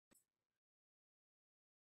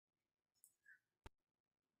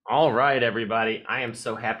All right, everybody. I am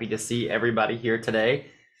so happy to see everybody here today.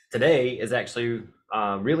 Today is actually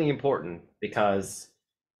really important because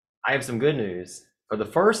I have some good news. For the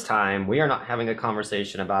first time, we are not having a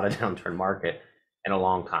conversation about a downturn market in a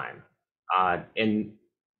long time. In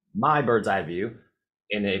my bird's eye view,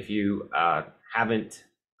 and if you haven't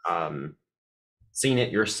um, seen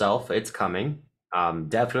it yourself, it's coming.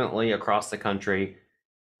 Definitely across the country.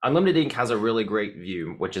 Unlimited Ink has a really great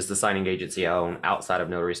view, which is the signing agency I own outside of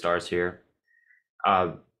Notary Stars here.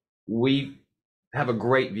 Uh, we have a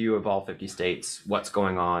great view of all 50 states, what's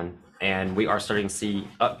going on, and we are starting to see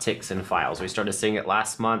upticks in files. We started seeing it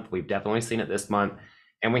last month. We've definitely seen it this month,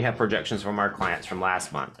 and we have projections from our clients from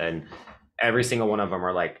last month. And every single one of them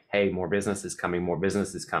are like, hey, more business is coming, more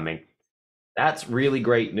business is coming. That's really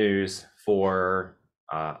great news for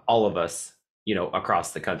all of us,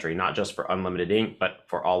 across the country, not just for Unlimited Ink, but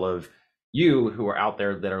for all of you who are out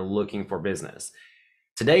there that are looking for business.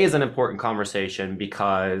 Today is an important conversation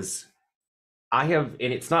because and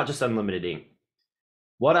it's not just Unlimited Ink.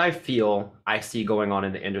 What I feel I see going on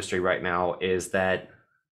in the industry right now is that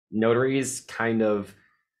notaries kind of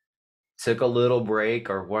took a little break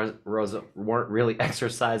or weren't really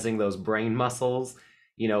exercising those brain muscles,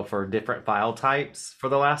 for different file types for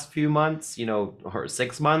the last few months, or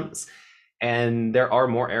 6 months. And there are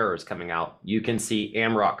more errors coming out. You can see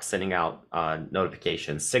Amrock sending out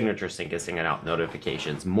notifications, Signature Sync is sending out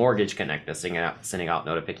notifications, Mortgage Connect is sending out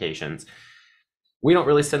notifications. We don't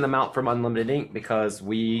really send them out from Unlimited Ink because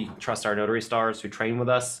we trust our Notary Stars who train with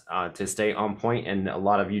us to stay on point. And a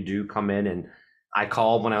lot of you do come in, and I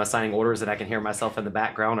call when I was signing orders and I can hear myself in the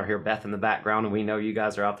background or hear Beth in the background, and we know you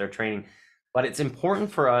guys are out there training. But it's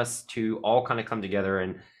important for us to all kind of come together.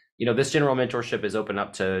 And this general mentorship is open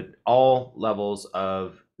up to all levels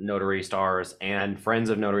of Notary Stars and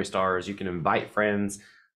friends of Notary Stars. You can invite friends.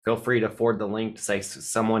 Feel free to forward the link to say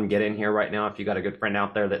someone get in here right now if you got a good friend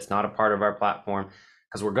out there that's not a part of our platform,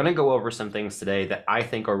 because we're going to go over some things today that I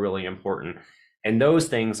think are really important. And those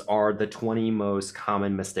things are the 20 most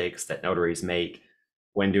common mistakes that notaries make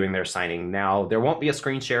when doing their signing. Now, there won't be a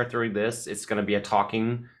screen share through this. It's going to be a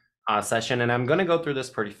talking session, and I'm going to go through this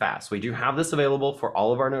pretty fast. We do have this available for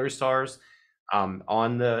all of our Notary Stars in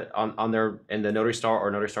the Notary Star or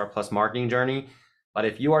Notary Star Plus marketing journey. But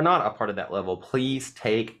if you are not a part of that level, please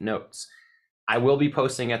take notes. I will be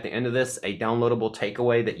posting at the end of this a downloadable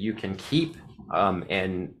takeaway that you can keep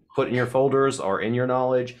and put in your folders or in your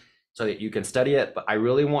knowledge so that you can study it. But I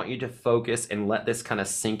really want you to focus and let this kind of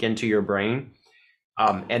sink into your brain.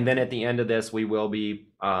 And then at the end of this, we will be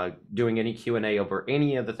doing any Q&A over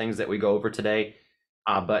any of the things that we go over today.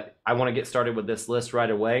 But I want to get started with this list right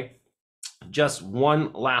away. Just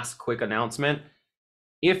one last quick announcement.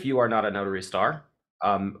 If you are not a Notary Star,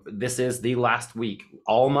 this is the last week,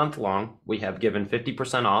 all month long. We have given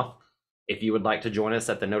 50% off. If you would like to join us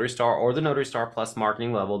at the Notary Star or the Notary Star Plus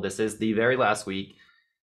marketing level, this is the very last week.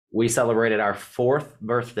 We celebrated our 4th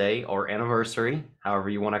birthday or anniversary, however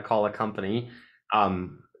you want to call a company,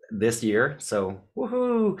 this year. So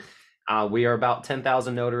woohoo! We are about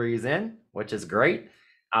 10,000 notaries in, which is great.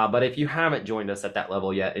 But if you haven't joined us at that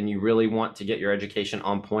level yet and you really want to get your education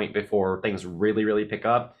on point before things really, really pick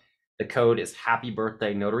up, the code is Happy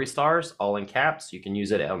Birthday Notary Stars, all in caps. You can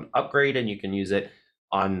use it on upgrade, and you can use it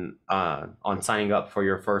on signing up for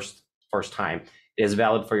your first time. It is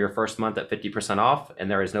valid for your first month at 50% off,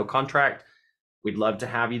 and there is no contract. We'd love to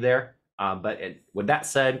have you there. With that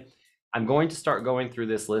said, I'm going to start going through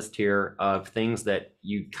this list here of things that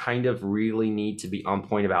you kind of really need to be on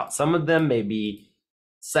point about. Some of them may be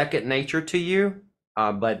second nature to you,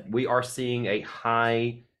 but we are seeing a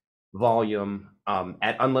high volume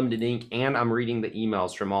at Unlimited Ink, and I'm reading the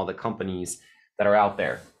emails from all the companies that are out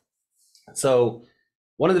there. So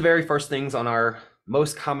one of the very first things on our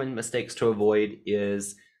most common mistakes to avoid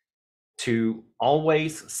is to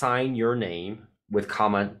always sign your name with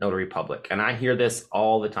comma Notary Public. And I hear this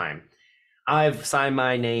all the time. I've signed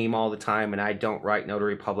my name all the time, and I don't write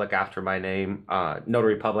Notary Public after my name,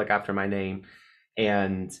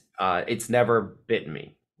 and it's never bitten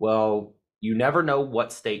me. Well, you never know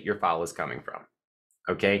what state your file is coming from.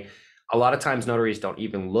 Okay, a lot of times notaries don't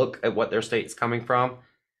even look at what their state's coming from.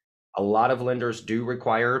 A lot of lenders do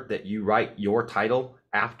require that you write your title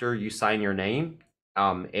after you sign your name,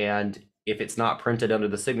 and if it's not printed under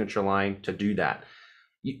the signature line, to do that.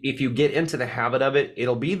 If you get into the habit of it,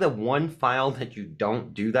 it'll be the one file that you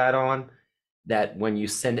don't do that on, that when you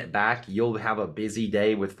send it back, you'll have a busy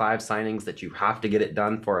day with 5 signings that you have to get it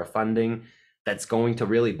done for a funding that's going to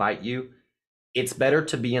really bite you. It's better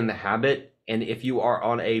to be in the habit. And if you are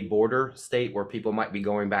on a border state where people might be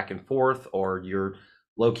going back and forth, or you're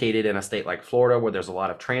located in a state like Florida where there's a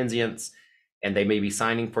lot of transients and they may be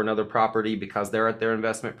signing for another property because they're at their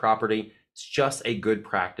investment property, it's just a good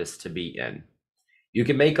practice to be in. You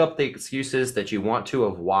can make up the excuses that you want to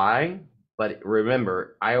of why, but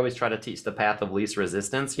remember, I always try to teach the path of least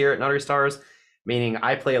resistance here at Notary Stars, meaning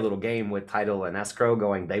I play a little game with title and escrow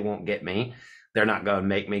going, they won't get me. They're not going to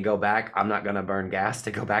make me go back. I'm not going to burn gas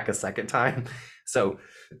to go back a second time. So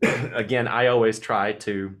again, I always try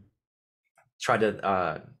to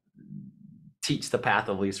teach the path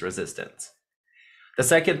of least resistance. The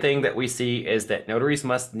second thing that we see is that notaries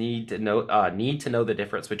must need to know the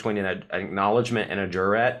difference between an acknowledgement and a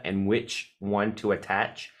jurat and which one to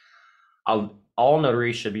attach. All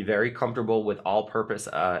notaries should be very comfortable with all-purpose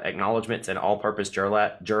acknowledgements and all-purpose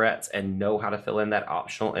jurats and know how to fill in that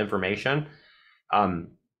optional information.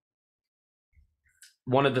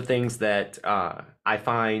 One of the things that I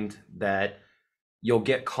find that you'll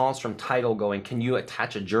get calls from title going, can you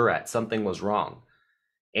attach a jurat? Something was wrong.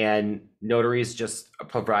 And notaries just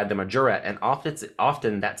provide them a jurat. And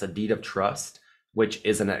often that's a deed of trust, which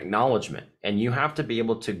is an acknowledgement. And you have to be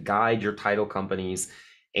able to guide your title companies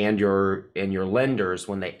and your lenders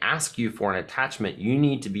when they ask you for an attachment. You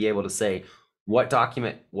need to be able to say, what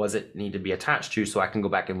document was it need to be attached to so I can go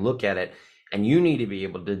back and look at it. And you need to be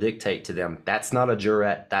able to dictate to them, that's not a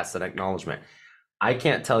jurat, that's an acknowledgement. I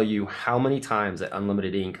can't tell you how many times at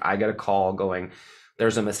Unlimited Ink I get a call going,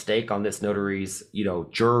 there's a mistake on this notary's,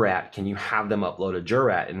 jurat. Can you have them upload a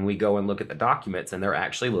jurat? And we go and look at the documents and they're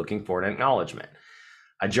actually looking for an acknowledgement.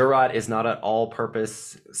 A jurat is not an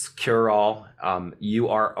all-purpose cure-all. You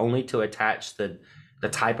are only to attach the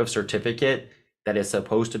type of certificate that is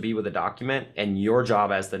supposed to be with a document. And your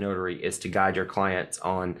job as the notary is to guide your clients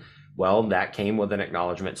on, well, that came with an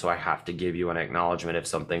acknowledgement, so I have to give you an acknowledgement if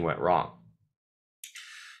something went wrong.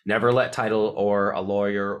 Never let title or a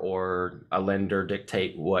lawyer or a lender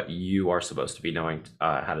dictate what you are supposed to be knowing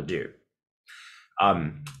how to do.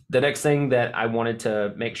 The next thing that I wanted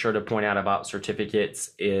to make sure to point out about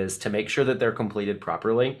certificates is to make sure that they're completed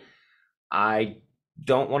properly. I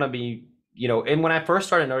don't want to be, and when I first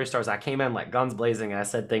started Notary Stars, I came in like guns blazing and I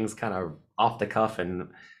said things kind of off the cuff and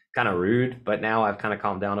kind of rude, but now I've kind of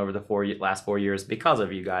calmed down over the last 4 years because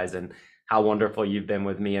of you guys and how wonderful you've been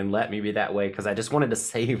with me and let me be that way, because I just wanted to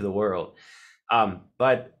save the world.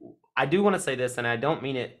 But I do want to say this, and I don't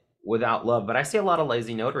mean it without love, but I see a lot of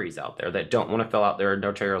lazy notaries out there that don't want to fill out their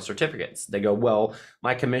notarial certificates. They go, well,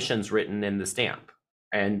 my commission's written in the stamp,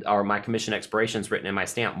 or my commission expiration's written in my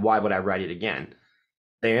stamp. Why would I write it again?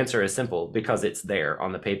 The answer is simple, because it's there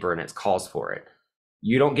on the paper and it calls for it.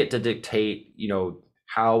 You don't get to dictate,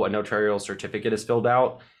 how a notarial certificate is filled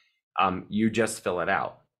out. You just fill it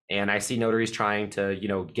out. And I see notaries trying to,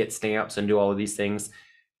 get stamps and do all of these things.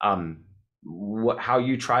 How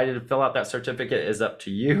you try to fill out that certificate is up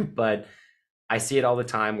to you, but I see it all the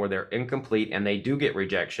time where they're incomplete and they do get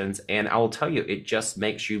rejections. And I will tell you, it just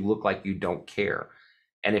makes you look like you don't care.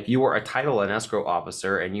 And if you were a title and escrow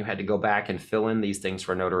officer and you had to go back and fill in these things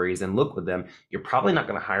for notaries and look with them, you're probably not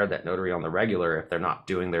going to hire that notary on the regular if they're not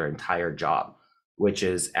doing their entire job, which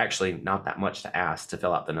is actually not that much to ask to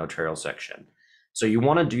fill out the notarial section. So you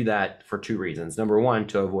want to do that for two reasons. Number one,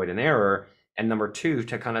 to avoid an error. And number two,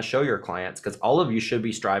 to kind of show your clients, because all of you should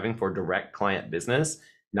be striving for direct client business,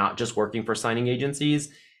 not just working for signing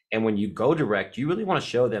agencies. And when you go direct, you really want to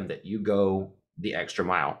show them that you go the extra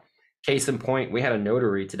mile. Case in point, we had a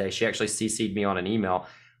notary today. She actually CC'd me on an email.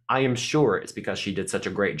 I am sure it's because she did such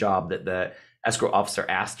a great job that the escrow officer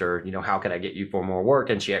asked her, how can I get you for more work?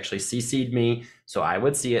 And she actually CC'd me so I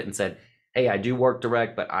would see it and said, hey, I do work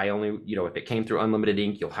direct, but I only, if it came through Unlimited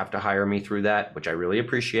Ink, you'll have to hire me through that, which I really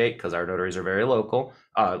appreciate because our notaries are very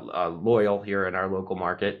loyal here in our local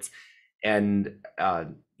markets. And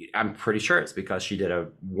I'm pretty sure it's because she did a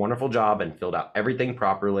wonderful job and filled out everything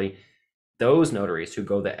properly. Those notaries who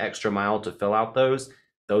go the extra mile to fill out those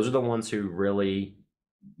are the ones who really,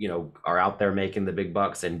 are out there making the big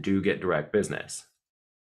bucks and do get direct business.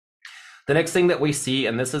 The next thing that we see,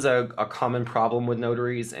 and this is a common problem with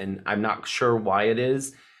notaries, and I'm not sure why it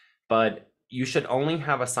is, but you should only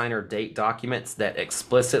have a signer date documents that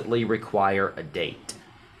explicitly require a date.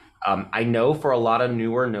 I know for a lot of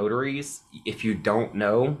newer notaries, if you don't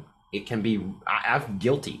know, it can be, I'm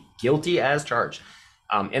guilty as charged.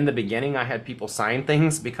 In the beginning, I had people sign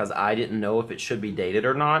things because I didn't know if it should be dated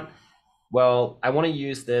or not. Well, I want to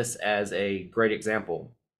use this as a great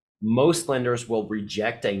example. Most lenders will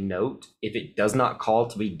reject a note if it does not call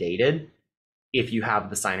to be dated if you have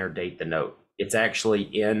the signer date the note. It's actually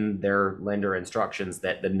in their lender instructions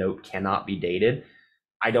that the note cannot be dated.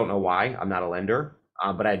 I don't know why. I'm not a lender,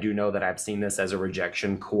 but I do know that I've seen this as a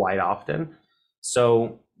rejection quite often.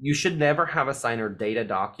 So you should never have a signer date a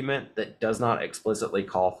document that does not explicitly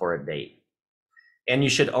call for a date. And you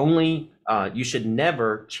should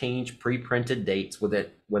never change pre-printed dates with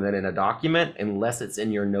it in a document unless it's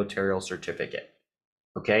in your notarial certificate.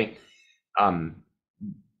 Okay.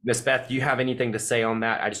 Ms. Beth, do you have anything to say on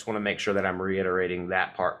that? I just want to make sure that I'm reiterating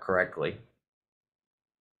that part correctly.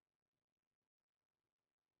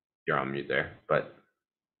 You're on mute there, but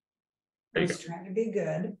I was trying to be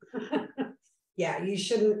good. Yeah, you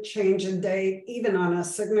shouldn't change a date even on a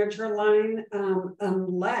signature line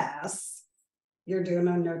unless you're doing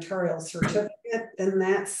a notarial certificate, then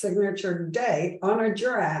that signature date on a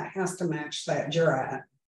jurat has to match that jurat.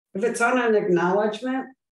 If it's on an acknowledgement,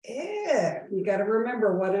 you got to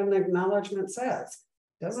remember what an acknowledgement says.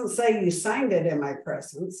 It doesn't say you signed it in my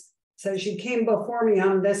presence. It says you came before me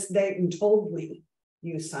on this date and told me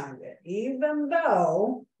you signed it, even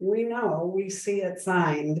though we know we see it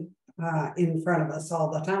signed in front of us all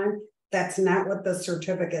the time. That's not what the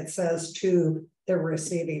certificate says to the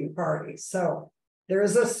receiving party. So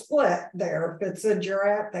there's a split there. If it's a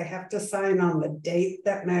jurat, they have to sign on the date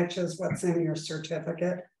that matches what's in your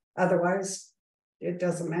certificate. Otherwise, it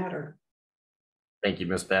doesn't matter. Thank you,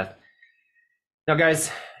 Ms. Beth. Now, guys,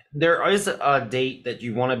 there is a date that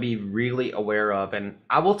you want to be really aware of, and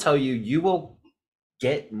I will tell you, you will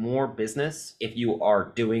get more business if you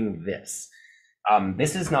are doing this.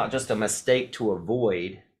 This is not just a mistake to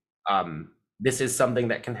avoid. This is something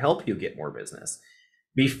that can help you get more business.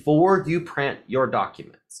 Before you print your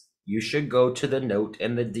documents, you should go to the note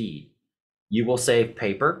and the deed. You will save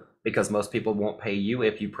paper because most people won't pay you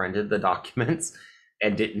if you printed the documents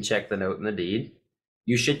and didn't check the note and the deed.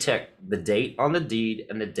 You should check the date on the deed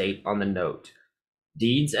and the date on the note.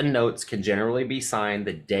 Deeds and notes can generally be signed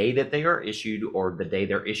the day that they are issued or the day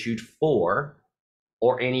they're issued for,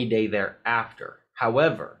 or any day thereafter.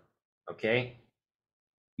 However, okay,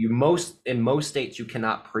 in most states, you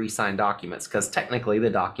cannot pre-sign documents because technically the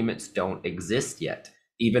documents don't exist yet,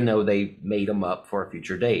 even though they made them up for a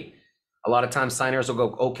future date. A lot of times signers will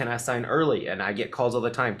go, oh, can I sign early? And I get calls all the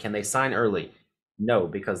time, can they sign early? No,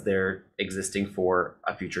 because they're existing for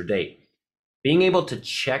a future date. Being able to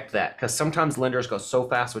check that, because sometimes lenders go so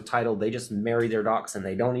fast with title, they just marry their docs and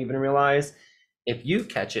they don't even realize. If you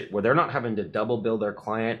catch it where they're not having to double bill their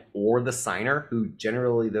client or the signer, who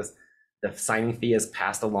generally the signing fee is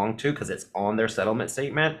passed along to because it's on their settlement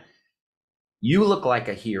statement, you look like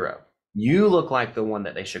a hero. You look like the one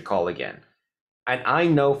that they should call again. And I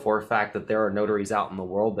know for a fact that there are notaries out in the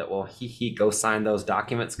world that will go sign those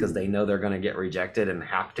documents because they know they're going to get rejected and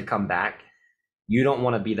have to come back. You don't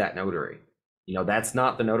want to be that notary. You know, that's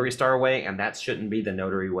not the Notary Star way, and that shouldn't be the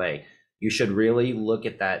notary way. You should really look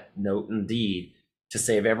at that note and deed to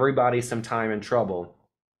save everybody some time and trouble.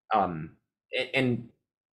 And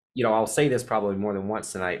you know, I'll say this probably more than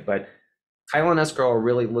once tonight, but title and escrow are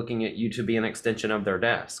really looking at you to be an extension of their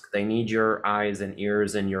desk. They need your eyes and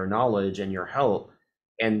ears and your knowledge and your help.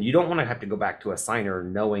 And you don't want to have to go back to a signer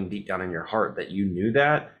knowing deep down in your heart that you knew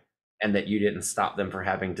that and that you didn't stop them from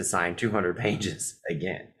having to sign 200 pages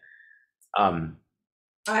again.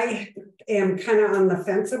 I am kind of on the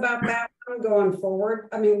fence about that one going forward.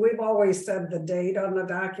 I mean, we've always said the date on the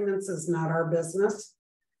documents is not our business.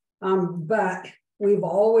 But we've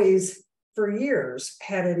always, for years,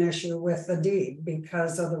 had an issue with the deed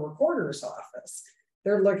because of the recorder's office.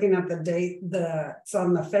 They're looking at the date that's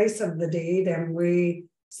on the face of the deed, and we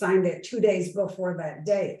signed it 2 days before that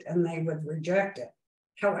date, and they would reject it.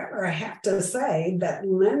 However, I have to say that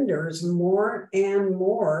lenders more and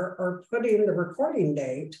more are putting the recording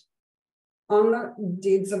date on the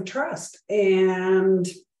deeds of trust. And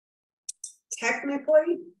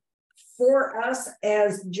technically, for us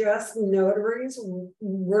as just notaries,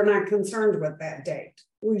 we're not concerned with that date.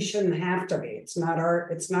 We shouldn't have to be. It's not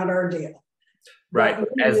our deal. Right.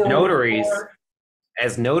 As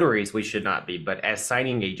notaries, we should not be, but as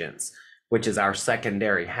signing agents, which is our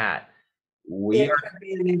secondary hat, we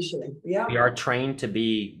are trained to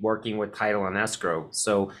be working with title and escrow.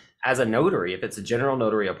 So as a notary, if it's a general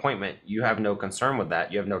notary appointment, you have no concern with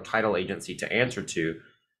that. You have no title agency to answer to.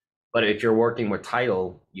 But if you're working with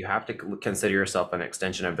title, you have to consider yourself an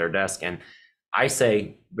extension of their desk. And I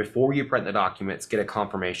say, before you print the documents, get a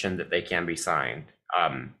confirmation that they can be signed,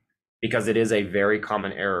 because it is a very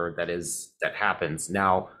common error that happens.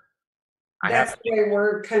 Now, that's the way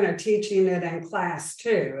we're kind of teaching it in class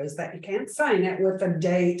too, is that you can't sign it with a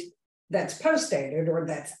date that's post-dated or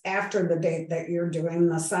that's after the date that you're doing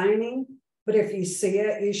the signing. But if you see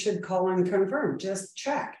it, you should call and confirm. Just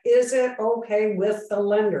check. Is it okay with the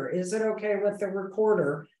lender? Is it okay with the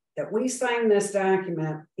recorder that we sign this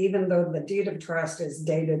document, even though the deed of trust is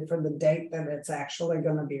dated for the date that it's actually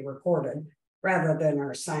going to be recorded, rather than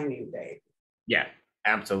our signing date. Yeah,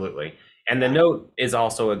 absolutely. And the note is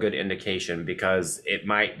also a good indication because it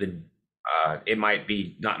might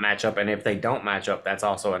be not match up. And if they don't match up, that's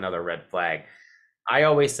also another red flag. I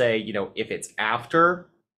always say, if it's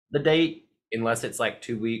after the date, unless it's like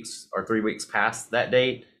 2 weeks or 3 weeks past that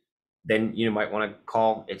date, then you might want to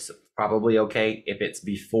call. It's probably okay. If it's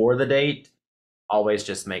before the date, always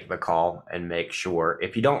just make the call and make sure.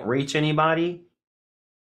 If you don't reach anybody,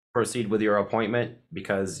 proceed with your appointment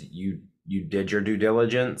because you did your due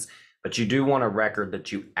diligence, but you do want a record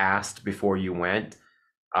that you asked before you went.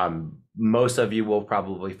 Most of you will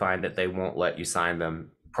probably find that they won't let you sign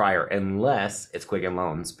them prior unless it's Quicken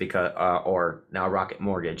Loans because or now Rocket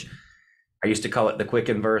Mortgage. I used to call it the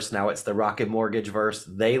Quicken verse. Now it's the Rocket Mortgage verse.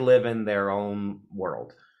 They live in their own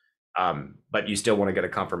world. But you still want to get a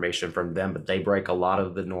confirmation from them, but they break a lot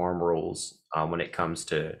of the norm rules when it comes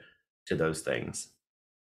to those things.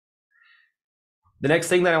 The next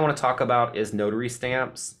thing that I want to talk about is notary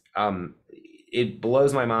stamps. It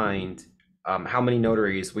blows my mind how many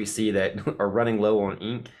notaries we see that are running low on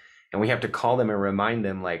ink, and we have to call them and remind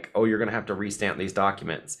them like, oh, you're going to have to restamp these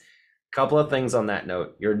documents. Couple of things on that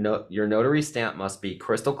note. Your notary stamp must be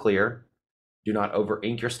crystal clear. Do not over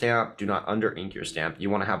ink your stamp. Do not under ink your stamp. You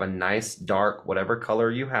want to have a nice dark, whatever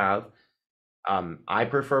color you have. I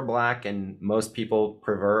prefer black, and most people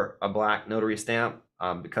prefer a black notary stamp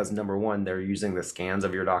because number one, they're using the scans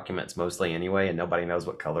of your documents mostly anyway, and nobody knows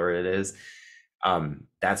what color it is.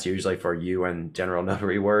 That's usually for you and general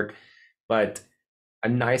notary work, but a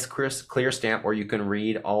nice crisp clear stamp where you can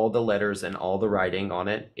read all the letters and all the writing on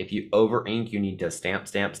it. If you over ink, you need to stamp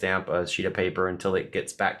a sheet of paper until it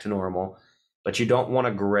gets back to normal, but you don't want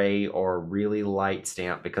a gray or really light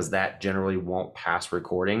stamp because that generally won't pass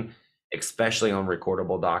recording, especially on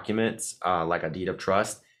recordable documents like a deed of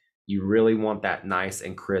trust. You really want that nice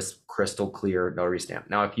and crisp, crystal clear notary stamp.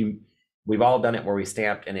 Now, we've all done it where we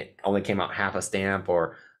stamped and it only came out half a stamp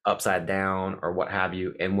or upside down or what have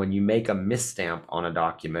you. And when you make a misstamp on a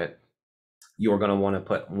document, you're going to want to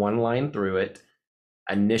put one line through it,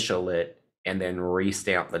 initial it, and then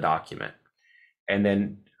restamp the document. And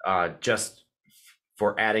then just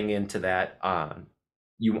for adding into that,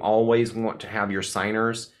 you always want to have your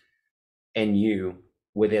signers and you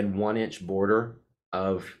within 1 inch border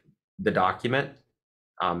of the document.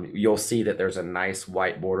 You'll see that there's a nice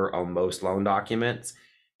white border on most loan documents.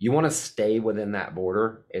 You want to stay within that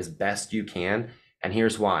border as best you can. And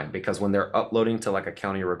here's why, because when they're uploading to like a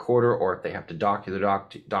county recorder, or if they have to doctor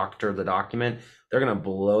the document, they're going to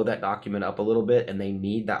blow that document up a little bit and they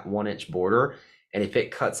need that 1 inch border. And if it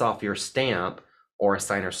cuts off your stamp or a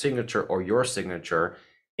signer's signature or your signature,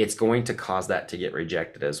 it's going to cause that to get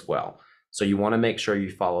rejected as well. So you want to make sure you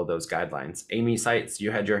follow those guidelines. Amy Seitz, you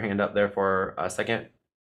had your hand up there for a second.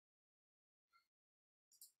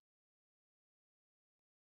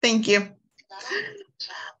 Thank you.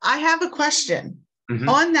 I have a question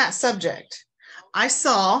on that subject. I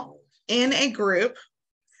saw in a group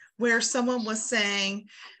where someone was saying,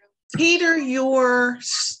 cater your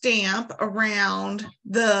stamp around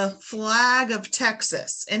the flag of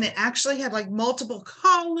Texas. And it actually had like multiple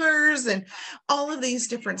colors and all of these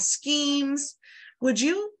different schemes. Would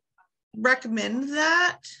you recommend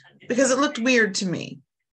that? Because it looked weird to me.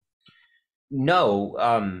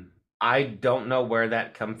 No, I don't know where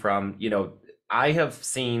that come from. I have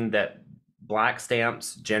seen that black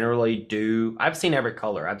stamps generally do. I've seen every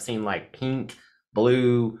color. I've seen like pink,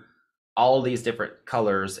 blue, all these different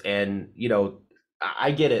colors. And,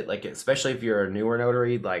 I get it. Like, especially if you're a newer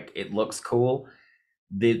notary, like it looks cool.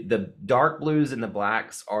 The dark blues and the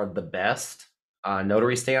blacks are the best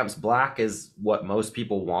notary stamps. Black is what most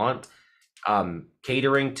people want.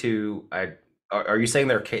 Catering to are you saying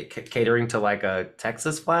they're catering to like a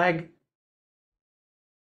Texas flag?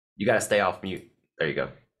 You got to stay off mute. There you go.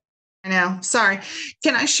 I know. Sorry.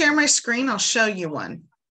 Can I share my screen? I'll show you one.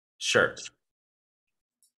 Sure.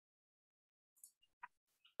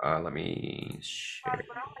 Let me share.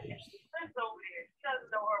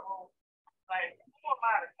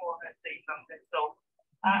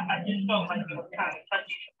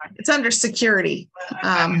 It's under security.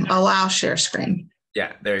 Allow share screen.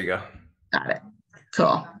 Yeah, there you go. Got it.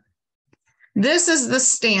 Cool. This is the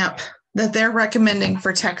stamp that they're recommending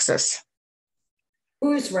for Texas.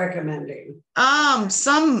 Who's recommending?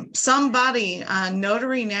 Somebody,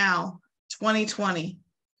 Notary Now 2020.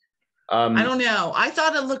 I don't know. I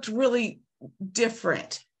thought it looked really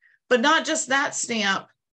different, but not just that stamp.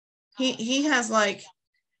 He has like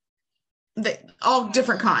all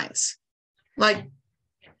different kinds. Like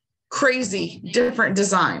crazy different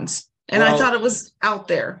designs. And I thought it was out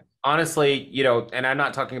there. Honestly, you know, and I'm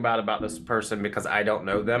not talking about this person because I don't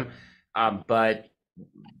know them, but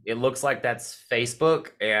it looks like that's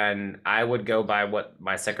Facebook, and I would go by what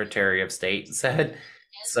my Secretary of State said.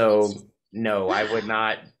 So no, I would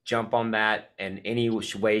not jump on that in any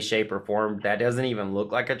way, shape, or form. That doesn't even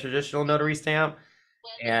look like a traditional notary stamp.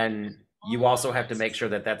 And you also have to make sure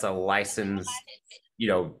that that's a licensed, you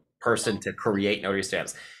know, person to create notary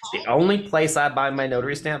stamps. The only place I buy my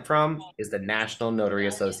notary stamp from is the National Notary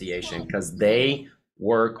Association, because they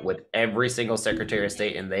work with every single Secretary of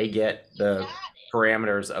State and they get the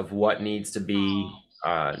parameters of what needs to be,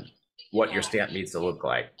 what your stamp needs to look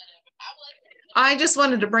like. I just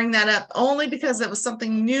wanted to bring that up only because it was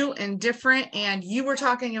something new and different, and you were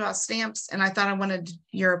talking about stamps, and I thought I wanted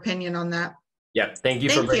your opinion on that. Yeah, thank you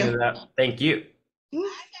for bringing it up. Thank you.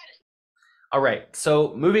 All right,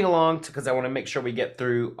 so moving along, because I want to make sure we get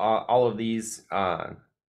through all of these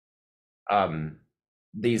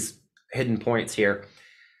hidden points here.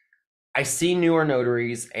 I see newer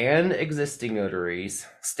notaries and existing notaries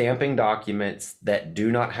stamping documents that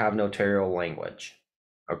do not have notarial language.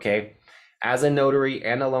 Okay, as a notary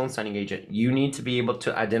and a loan signing agent, you need to be able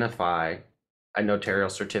to identify a notarial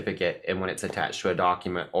certificate and when it's attached to a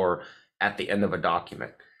document or at the end of a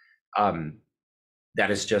document.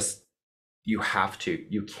 That is just, you have to.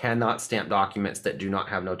 You cannot stamp documents that do not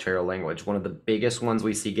have notarial language. One of the biggest ones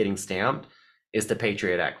we see getting stamped is the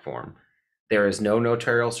Patriot Act Form. There is no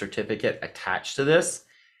notarial certificate attached to this.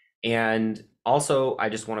 And also, I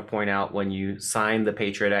just want to point out, when you sign the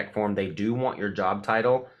Patriot Act Form, they do want your job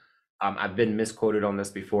title. I've been misquoted on this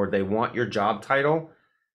before. They want your job title.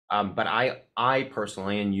 But I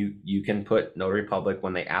personally, and you can put Notary Public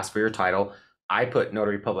when they ask for your title. I put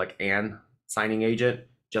Notary Public and signing agent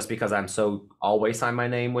just because I'm so always sign my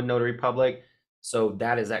name with Notary Public. So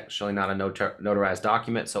that is actually not a notarized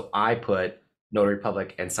document. So I put Notary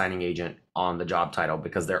Public and signing agent on the job title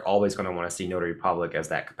because they're always going to want to see Notary Public as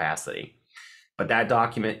that capacity. But that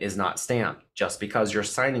document is not stamped. Just because you're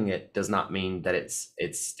signing it does not mean that it's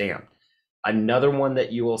stamped. Another one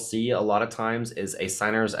that you will see a lot of times is a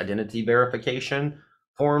signer's identity verification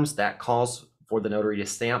forms that calls for the notary to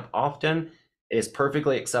stamp often. It is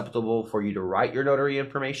perfectly acceptable for you to write your notary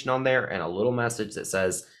information on there and a little message that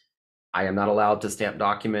says, I am not allowed to stamp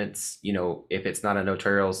documents, you know, if it's not a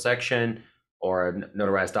notarial section or a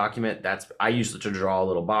notarized document. I used to draw a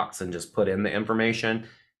little box and just put in the information.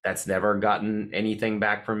 That's never gotten anything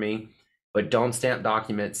back from me. But don't stamp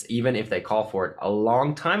documents, even if they call for it. A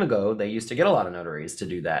long time ago, they used to get a lot of notaries to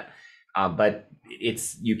do that. But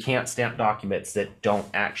you can't stamp documents that don't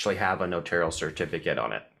actually have a notarial certificate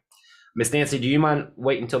on it. Miss Nancy, do you mind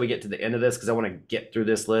waiting until we get to the end of this? Because I want to get through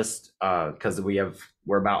this list because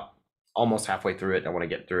we're about almost halfway through it. I want to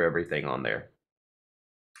get through everything on there.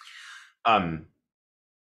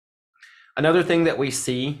 Another thing that we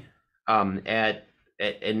see and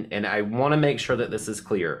I want to make sure that this is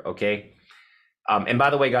clear, okay? And by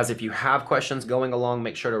the way, guys, if you have questions going along,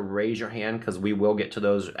 make sure to raise your hand because we will get to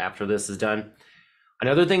those after this is done.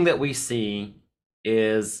 Another thing that we see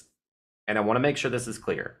is, and I want to make sure this is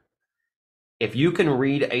clear, if you can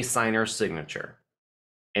read a signer's signature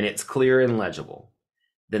and it's clear and legible,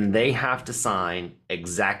 then they have to sign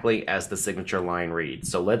exactly as the signature line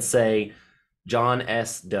reads. So let's say John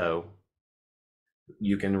S. Doe,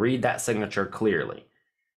 you can read that signature clearly.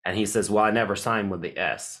 And he says, well, I never signed with the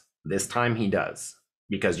S. This time he does,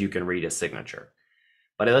 because you can read his signature.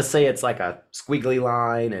 But let's say it's like a squiggly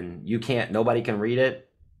line and nobody can read it.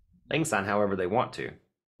 They can sign however they want to,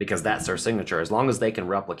 because that's their signature, as long as they can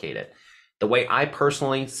replicate it. The way I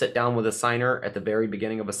personally sit down with a signer at the very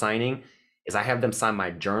beginning of a signing is I have them sign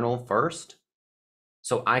my journal first,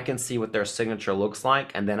 so I can see what their signature looks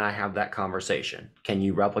like, and then I have that conversation. Can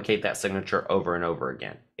you replicate that signature over and over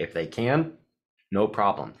again? If they can, no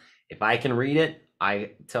problem. If I can read it,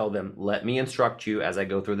 I tell them, let me instruct you as I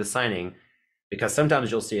go through the signing, because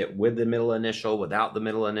sometimes you'll see it with the middle initial, without the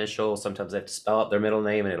middle initial. Sometimes they have to spell out their middle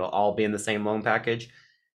name and it'll all be in the same loan package.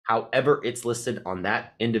 However it's listed on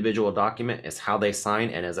that individual document is how they sign,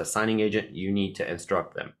 and as a signing agent, you need to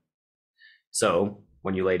instruct them. So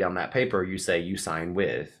when you lay down that paper, you say you sign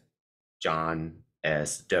with John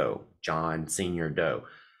S. Doe, John Senior Doe,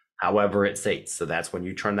 however it states. So that's when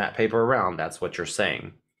you turn that paper around, that's what you're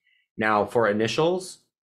saying. Now for initials,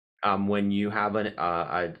 when you have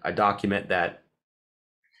a document that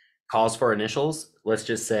calls for initials, let's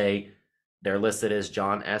just say they're listed as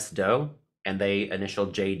John S. Doe and they initial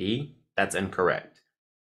JD, that's incorrect.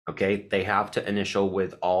 Okay, they have to initial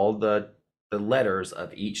with all the letters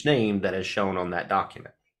of each name that is shown on that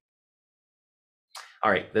document.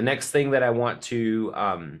 All right, the next thing that I want to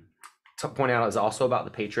point out is also about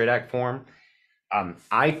the Patriot Act form.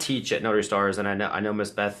 I teach at Notary Stars, and I know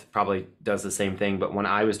Miss Beth probably does the same thing, but when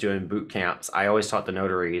I was doing boot camps, I always taught the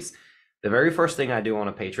notaries, the very first thing I do on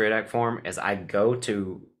a Patriot Act form is I go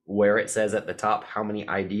to where it says at the top how many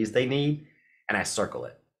IDs they need, and I circle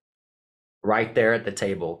it right there at the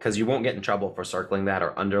table, because you won't get in trouble for circling that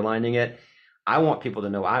or underlining it. I want people to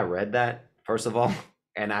know I read that, first of all,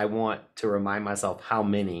 and I want to remind myself how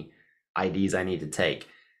many IDs I need to take.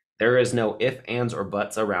 There is no if, ands, or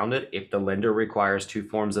buts around it. If the lender requires 2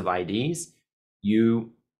 forms of IDs,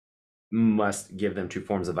 you must give them 2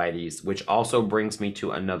 forms of IDs, which also brings me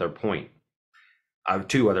to another point.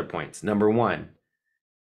 2 other points. Number 1,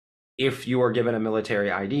 if you are given a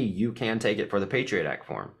military ID, you can take it for the Patriot Act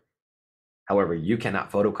form. However, you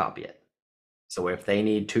cannot photocopy it. So if they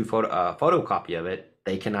need photocopy of it,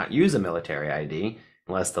 they cannot use a military ID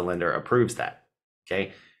unless the lender approves that.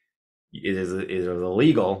 Okay. It is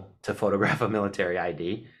illegal to photograph a military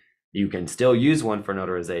ID. You can still use one for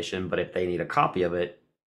notarization, but if they need a copy of it,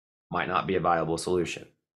 might not be a viable solution.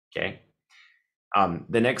 Okay.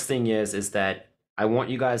 The next thing is that I want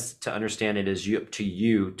you guys to understand it is up to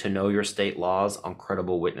you to know your state laws on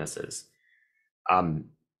credible witnesses.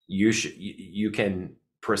 You can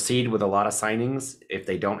proceed with a lot of signings if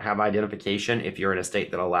they don't have identification, if you're in a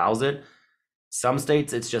state that allows it. Some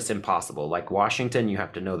states it's just impossible. Like Washington, you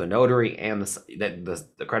have to know the notary and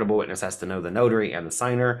the credible witness has to know the notary and the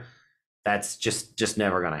signer. That's just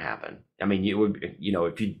never going to happen. I mean, you would,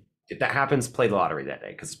 if that happens, play the lottery that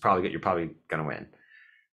day, because you're probably going to win.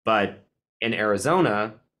 But in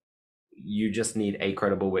Arizona, you just need a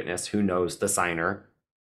credible witness who knows the signer,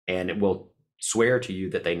 and it will swear to you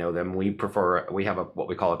that they know them. We have what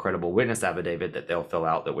we call a credible witness affidavit that they'll fill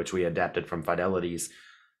out, which we adapted from Fidelity's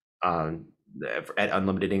at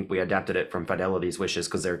Unlimited Ink. We adapted it from Fidelity's wishes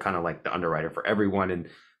because they're kind of like the underwriter for everyone, and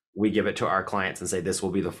we give it to our clients and say this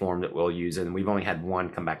will be the form that we'll use. And we've only had one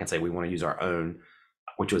come back and say we want to use our own,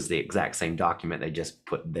 which was the exact same document. They just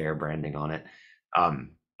put their branding on it.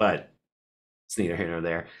 But it's neither here nor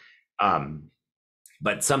there.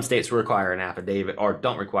 But some states require an affidavit, or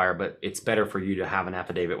don't require, but it's better for you to have an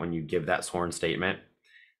affidavit when you give that sworn statement.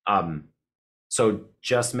 So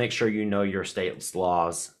just make sure you know your state's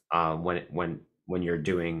laws when you're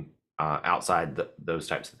doing outside those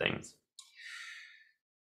types of things.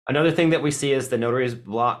 Another thing that we see is the notary's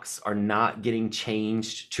blocks are not getting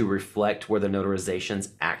changed to reflect where the notarization's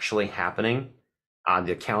actually happening.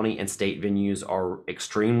 The county and state venues are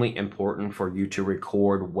extremely important for you to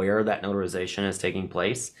record where that notarization is taking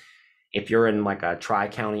place. If you're in like a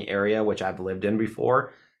tri-county area, which I've lived in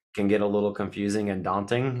before, can get a little confusing and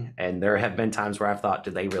daunting. And there have been times where I've thought,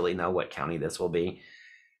 do they really know what county this will be?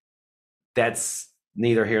 That's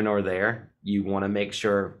neither here nor there. You want to make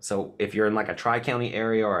sure. So if you're in like a tri-county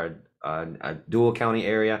area or a dual county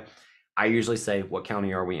area, I usually say, what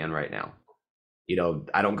county are we in right now?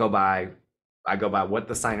 I go by what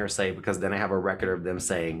the signers say, because then I have a record of them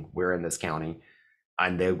saying we're in this county,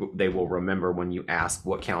 and they will remember when you ask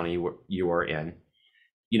what county you are in.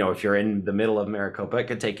 If you're in the middle of Maricopa, it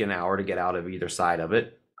could take you an hour to get out of either side of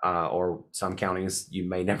it. Or some counties you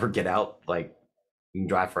may never get out, like you can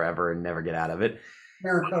drive forever and never get out of it.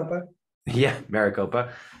 Maricopa. Yeah,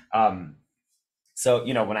 Maricopa. So,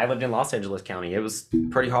 when I lived in Los Angeles County, it was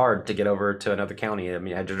pretty hard to get over to another county. I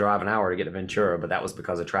mean, I had to drive an hour to get to Ventura, but that was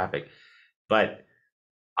because of traffic. But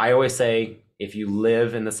I always say, if you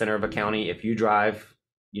live in the center of a county, if you drive,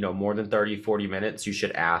 more than 30, 40 minutes, you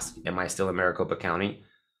should ask, am I still in Maricopa County?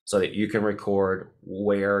 So that you can record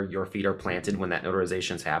where your feet are planted when that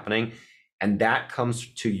notarization is happening. And that comes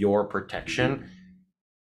to your protection.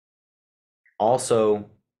 Also,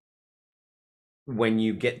 when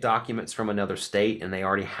you get documents from another state and they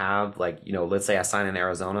already have, like, let's say I sign in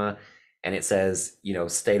Arizona and it says,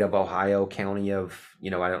 state of Ohio, county of, I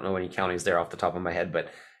don't know any counties there off the top of my head, but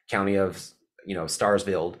county of,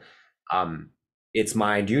 Starsville. It's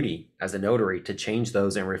my duty as a notary to change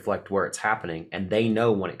those and reflect where it's happening. And they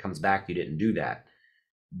know when it comes back, you didn't do that.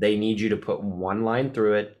 They need you to put one line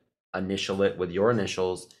through it, initial it with your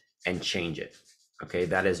initials, and change it. Okay,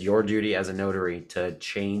 that is your duty as a notary, to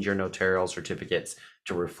change your notarial certificates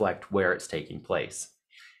to reflect where it's taking place.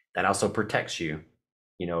 That also protects you,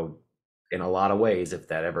 in a lot of ways, if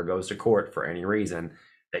that ever goes to court for any reason,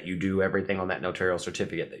 that you do everything on that notarial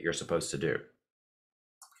certificate that you're supposed to do.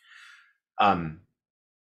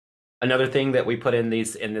 Another thing that we put in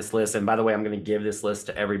this list, and by the way, I'm going to give this list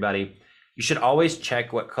to everybody. You should always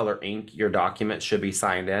check what color ink your document should be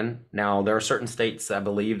signed in. Now, there are certain states, I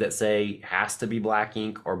believe, that say has to be black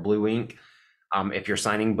ink or blue ink. If you're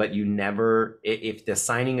signing, but you never, if the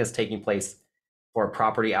signing is taking place for a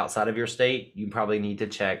property outside of your state, you probably need to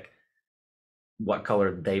check what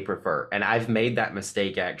color they prefer. And I've made that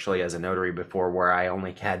mistake actually as a notary before, where I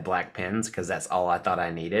only had black pens because that's all I thought I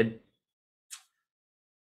needed.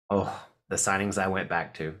 Oh, the signings I went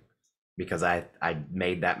back to because I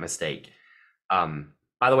made that mistake.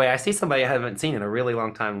 By the way, I see somebody I haven't seen in a really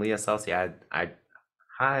long time, Leah Celsi.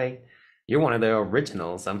 Hi, you're one of the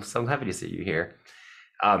originals. I'm so happy to see you here.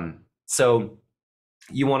 So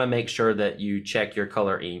you want to make sure that you check your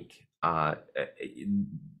color ink.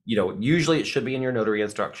 Usually it should be in your notary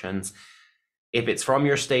instructions. If it's from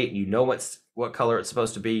your state, you know what color it's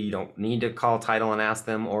supposed to be. You don't need to call title and ask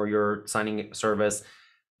them or your signing service.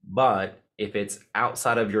 But if it's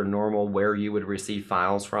outside of your normal where you would receive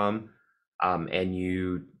files from, and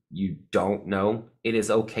you don't know, it is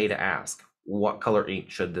okay to ask, what color ink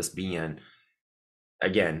should this be in?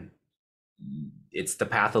 Again, it's the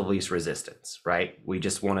path of least resistance, right? We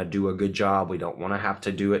just want to do a good job. We don't want to have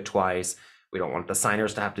to do it twice. We don't want the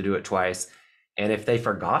signers to have to do it twice. And if they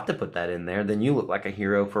forgot to put that in there, then you look like a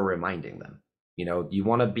hero for reminding them. You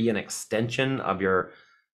want to be an extension of your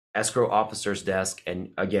escrow officer's desk. And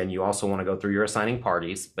again, you also want to go through your assigning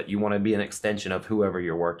parties, but you want to be an extension of whoever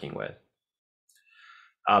you're working with.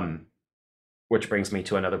 Which brings me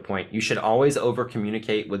to another point. You should always over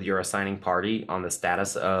communicate with your assigning party on the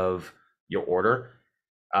status of your order.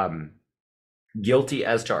 Guilty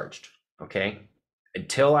as charged. Okay.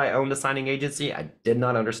 Until I owned a signing agency, I did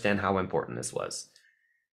not understand how important this was.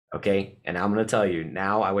 Okay. And I'm going to tell you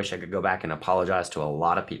now, I wish I could go back and apologize to a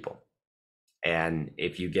lot of people. And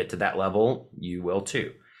if you get to that level, you will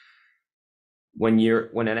too. When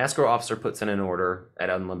an escrow officer puts in an order at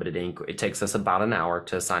Unlimited Ink, it takes us about an hour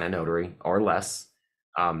to assign a notary or less.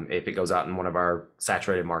 If it goes out in one of our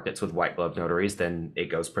saturated markets with white glove notaries, then it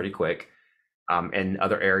goes pretty quick. In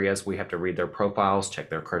other areas, we have to read their profiles, check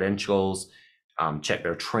their credentials, check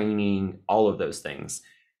their training, all of those things.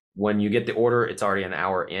 When you get the order, it's already an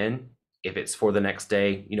hour in. If it's for the next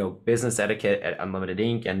day, business etiquette at Unlimited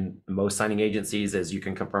Ink and most signing agencies is you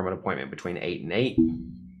can confirm an appointment between 8 and 8.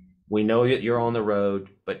 We know that you're on the road,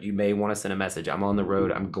 but you may want to send a message. I'm on the road.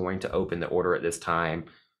 I'm going to open the order at this time.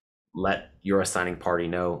 Let your assigning party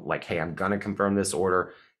know, like, hey, I'm going to confirm this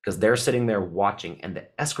order, because they're sitting there watching. And the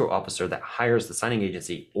escrow officer that hires the signing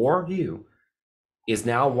agency or you is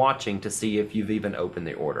now watching to see if you've even opened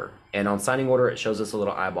the order. And on signing order, it shows us a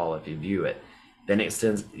little eyeball if you view it. Then it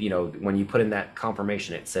sends, when you put in that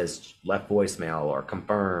confirmation, it says left voicemail or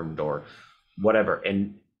confirmed or whatever.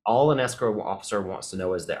 And all an escrow officer wants to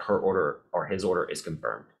know is that her order or his order is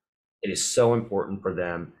confirmed. It is so important for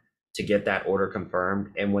them to get that order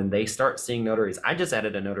confirmed. And when they start seeing notaries, I just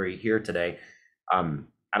added a notary here today.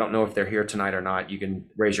 I don't know if they're here tonight or not. You can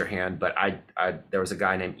raise your hand, but there was a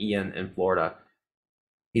guy named Ian in Florida.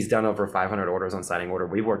 He's done over 500 orders on signing order.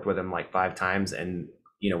 We worked with him like 5 times, and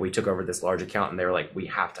we took over this large account, and they were like, we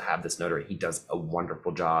have to have this notary. He does a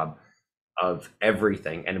wonderful job of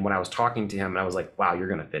everything. And when I was talking to him, I was like, wow, you're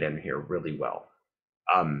going to fit in here really well.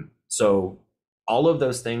 So all of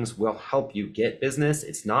those things will help you get business.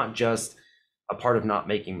 It's not just a part of not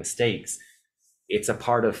making mistakes. It's a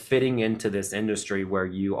part of fitting into this industry where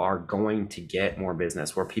you are going to get more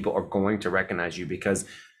business, where people are going to recognize you, because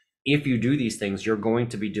if you do these things, you're going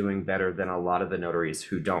to be doing better than a lot of the notaries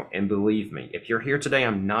who don't. And believe me, if you're here today,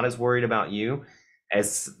 I'm not as worried about you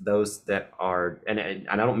as those that are, and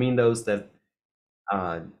I don't mean those that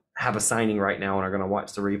have a signing right now and are going to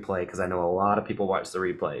watch the replay, because I know a lot of people watch the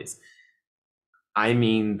replays. I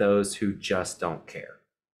mean those who just don't care.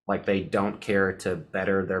 Like, they don't care to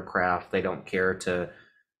better their craft. They don't care to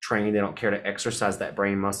train. They don't care to exercise that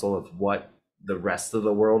brain muscle of what the rest of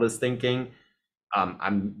the world is thinking.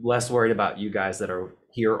 I'm less worried about you guys that are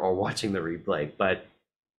here or watching the replay, but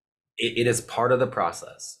it is part of the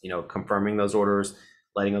process, confirming those orders,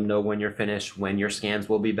 letting them know when you're finished, when your scans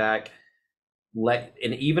will be back.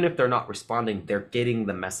 And even if they're not responding, they're getting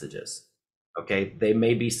the messages. Okay. They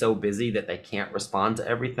may be so busy that they can't respond to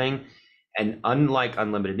everything. And unlike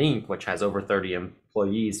Unlimited Ink, which has over 30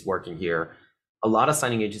 employees working here, a lot of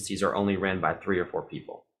signing agencies are only ran by 3 or 4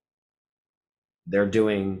 people. They're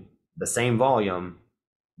doing the same volume,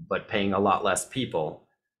 but paying a lot less people.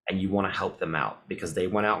 And you want to help them out because they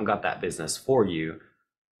went out and got that business for you.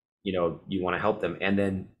 You want to help them. And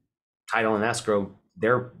then title and escrow,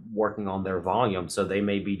 they're working on their volume. So they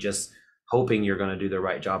may be just hoping you're going to do the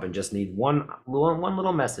right job and just need one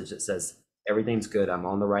little message that says, everything's good. I'm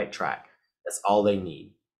on the right track. That's all they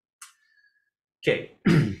need. Okay.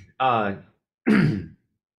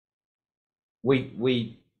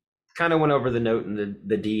 We kind of went over the note and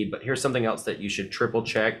the deed, but here's something else that you should triple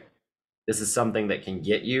check. This is something that can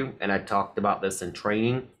get you, and I talked about this in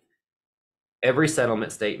training. Every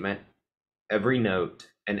settlement statement, every note,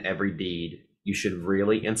 and every deed, you should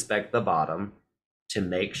really inspect the bottom to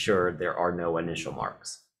make sure there are no initial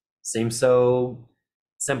marks. Seems so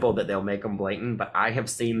simple that they'll make them blatant, but I have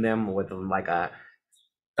seen them with like a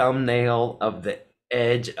thumbnail of the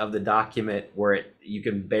edge of the document where you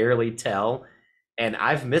can barely tell, and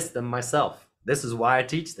I've missed them myself. This is why I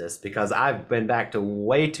teach this, because I've been back to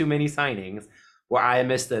way too many signings where I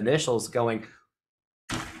missed the initials going,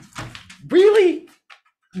 really?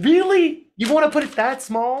 You want to put it that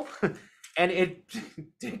small? And it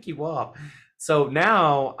tick you off. So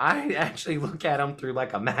now I actually look at them through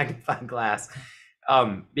like a magnifying glass,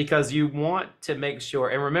 because you want to make sure,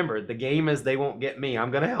 and remember, the game is they won't get me.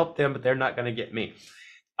 I'm going to help them, but they're not going to get me.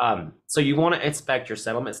 So you want to inspect your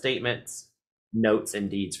settlement statements, notes, and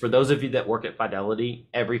deeds. For those of you that work at Fidelity,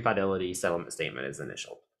 every Fidelity settlement statement is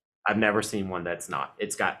initialed. I've never seen one that's not.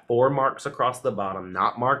 It's got 4 marks across the bottom,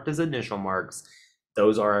 not marked as initial marks.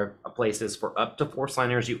 Those are places for up to 4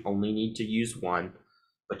 signers. You only need to use 1,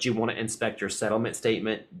 but you want to inspect your settlement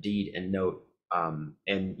statement, deed, and note.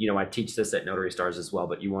 And you know, I teach this at Notary Stars as well,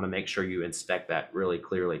 but you want to make sure you inspect that really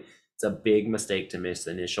clearly. It's a big mistake to miss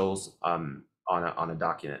initials on a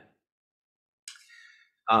document.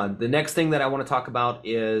 The next thing that I want to talk about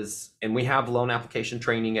is, and we have loan application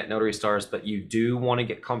training at Notary Stars, but you do want to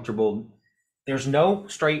get comfortable. There's no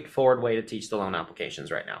straightforward way to teach the loan applications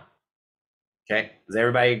right now. Okay, does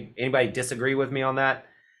anybody disagree with me on that?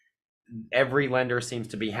 Every lender seems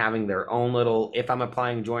to be having their own little, if I'm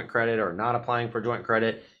applying joint credit or not applying for joint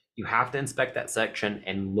credit, you have to inspect that section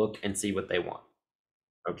and look and see what they want.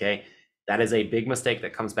 Okay, that is a big mistake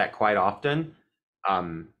that comes back quite often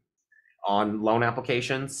on loan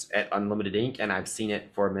applications at Unlimited Ink, and I've seen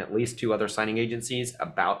it from at least 2 other signing agencies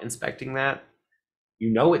about inspecting that.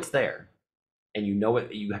 You know it's there, and you know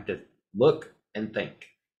it. You have to look and think.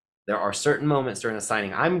 There are certain moments during a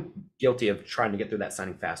signing. I'm guilty of trying to get through that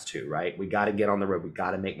signing fast too, right? We got to get on the road. We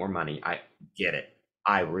got to make more money. I get it.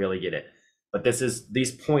 I really get it. But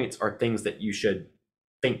these points are things that you should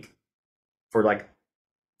think for like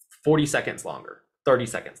 40 seconds longer, 30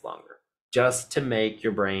 seconds longer, just to make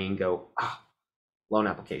your brain go, loan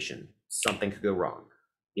application, something could go wrong.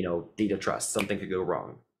 You know, deed of trust, something could go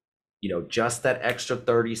wrong. You know, just that extra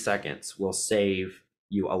 30 seconds will save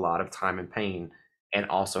you a lot of time and pain, and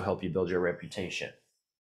also help you build your reputation.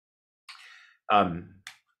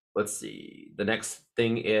 Let's see. The next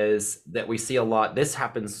thing is that we see a lot. This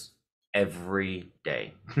happens every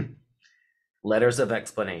day. Letters of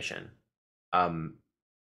explanation.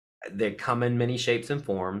 They come in many shapes and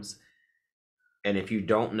forms. And if you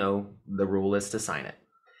don't know, the rule is to sign it.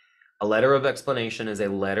 A letter of explanation is a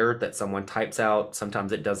letter that someone types out.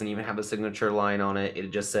 Sometimes it doesn't even have a signature line on it.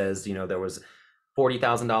 It just says, you know, there was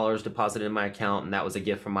 $40,000 deposited in my account, and that was a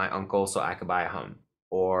gift from my uncle so I could buy a home.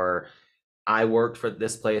 Or I worked for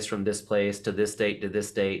this place from this place to this date,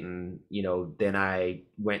 and you know, then I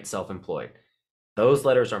went self-employed. Those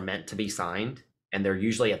letters are meant to be signed, and they're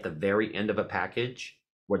usually at the very end of a package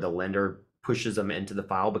where the lender pushes them into the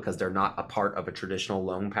file because they're not a part of a traditional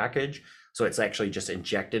loan package. So it's actually just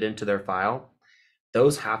injected into their file.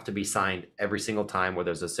 Those have to be signed every single time, whether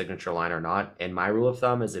there's a signature line or not. And my rule of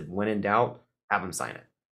thumb is, if when in doubt, have them sign it.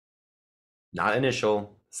 Not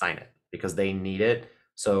initial, sign it, because they need it.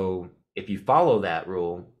 So if you follow that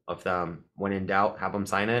rule of thumb, when in doubt, have them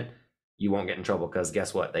sign it, you won't get in trouble, because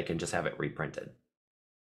guess what? They can just have it reprinted.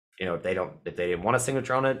 You know, if they didn't want a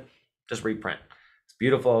signature on it, just reprint. It's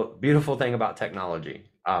beautiful, beautiful thing about technology.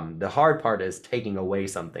 The hard part is taking away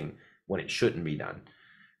something when it shouldn't be done.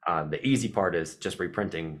 The easy part is just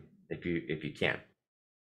reprinting if you can.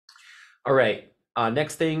 All right.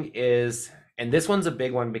 Next thing is, and this one's a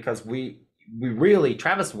big one because we really,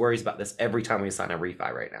 Travis worries about this every time we sign a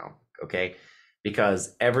refi right now, okay?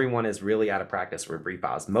 Because everyone is really out of practice with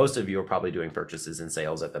refis. Most of you are probably doing purchases and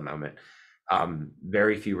sales at the moment.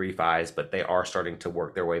 Very few refis, but they are starting to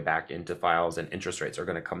work their way back into files, and interest rates are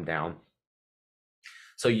going to come down.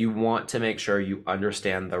 So you want to make sure you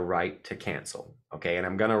understand the right to cancel, okay? And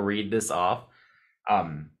I'm going to read this off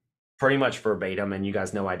pretty much verbatim, and you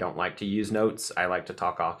guys know I don't like to use notes. I like to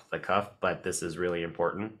talk off the cuff, but this is really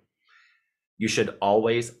important. You should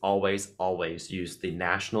always, always, always use the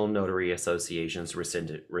National Notary Association's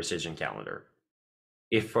rescission calendar.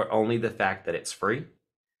 If for only the fact that it's free,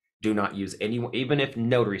 do not use anyone, even if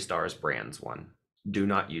Notary Stars brands one, do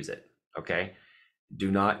not use it, okay?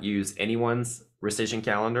 Do not use anyone's rescission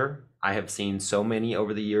calendar. I have seen so many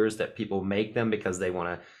over the years that people make them because they want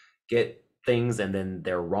to get things and then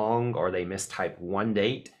they're wrong or they mistype one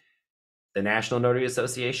date, the National Notary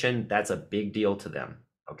Association, that's a big deal to them.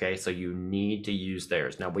 Okay, so you need to use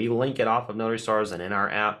theirs. Now we link it off of Notary Stars and in our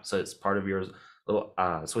app, so it's part of your little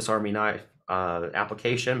Swiss Army knife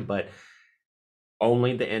application, but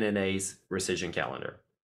only the NNA's rescission calendar.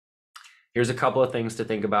 Here's a couple of things to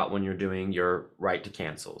think about when you're doing your right to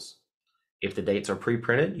cancels. If the dates are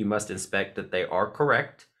pre-printed, you must inspect that they are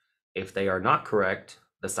correct. If they are not correct,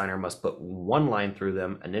 the signer must put one line through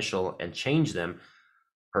them, initial, and change them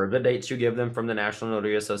per the dates you give them from the National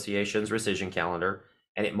Notary Association's rescission calendar,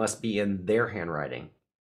 and it must be in their handwriting,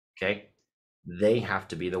 okay? They have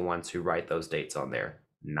to be the ones who write those dates on there,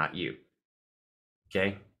 not you,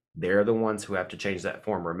 okay? They're the ones who have to change that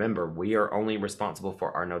form. Remember, we are only responsible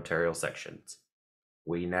for our notarial sections.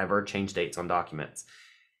 We never change dates on documents.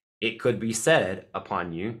 It could be said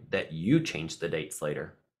upon you that you change the dates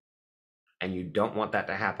later. And you don't want that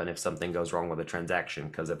to happen if something goes wrong with a transaction,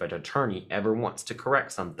 because if an attorney ever wants to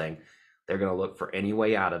correct something, they're going to look for any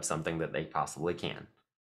way out of something that they possibly can.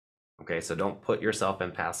 Okay, so don't put yourself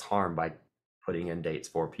in past harm by putting in dates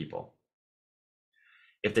for people.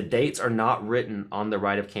 If the dates are not written on the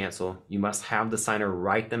right of cancel, you must have the signer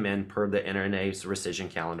write them in per the NNA's rescission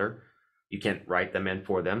calendar. You can't write them in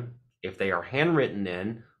for them. If they are handwritten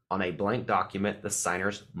in on a blank document, the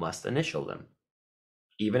signers must initial them.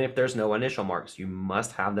 Even if there's no initial marks, you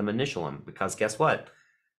must have them initial them, because guess what?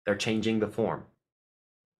 They're changing the form.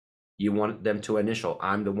 You want them to initial,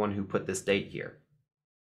 I'm the one who put this date here.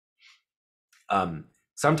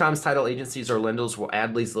 Sometimes title agencies or lenders will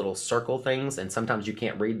add these little circle things, and sometimes you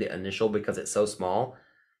can't read the initial because it's so small.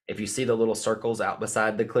 If you see the little circles out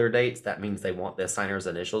beside the clear dates, that means they want the signer's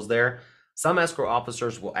initials there. Some escrow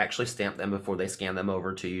officers will actually stamp them before they scan them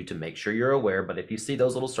over to you to make sure you're aware, but if you see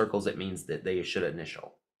those little circles, it means that they should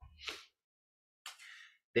initial.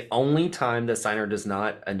 The only time the signer does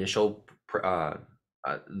not initial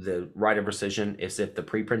the right of rescission is if the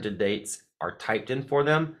pre-printed dates are typed in for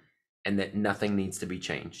them and that nothing needs to be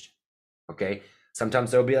changed. Okay, sometimes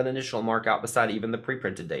there'll be an initial mark out beside even the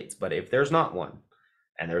pre-printed dates, but if there's not one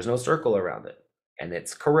and there's no circle around it and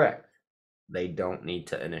it's correct, they don't need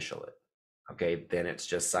to initial it. Okay, then it's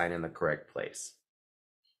just sign in the correct place.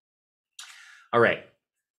 All right,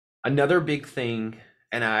 another big thing,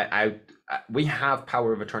 and we have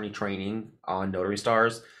power of attorney training on Notary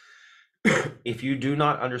Stars. If you do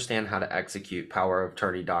not understand how to execute power of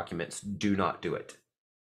attorney documents, do not do it.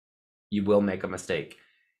 You will make a mistake.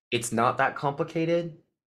 It's not that complicated,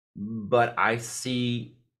 but I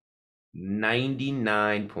see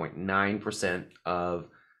 99.9% of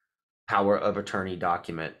power of attorney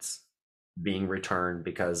documents being returned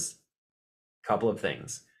because a couple of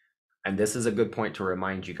things. And this is a good point to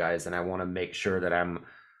remind you guys, and I want to make sure that I'm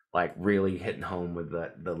like really hitting home with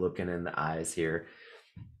the looking in the eyes here.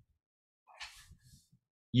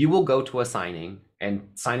 You will go to a signing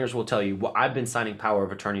and signers will tell you, well, I've been signing power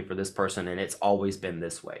of attorney for this person and it's always been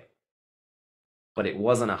this way. But it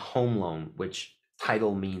wasn't a home loan, which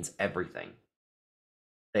title means everything.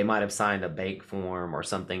 They might have signed a bank form or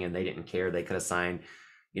something and they didn't care. They could have signed,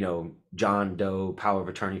 you know, John Doe power of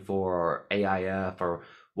attorney for, or AIF or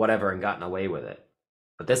whatever, and gotten away with it.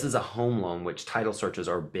 But this is a home loan, which title searches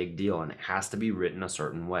are a big deal and it has to be written a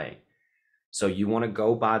certain way. So you want to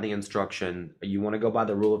go by the instruction, you want to go by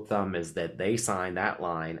the rule of thumb is that they sign that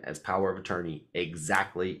line as power of attorney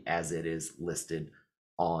exactly as it is listed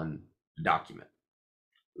on the document,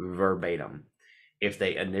 verbatim. If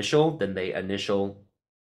they initial, then they initial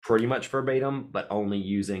pretty much verbatim, but only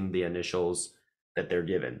using the initials that they're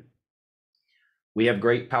given. We have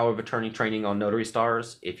great power of attorney training on Notary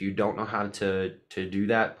Stars. If you don't know how to do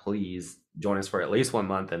that, please join us for at least 1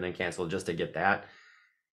 month and then cancel just to get that.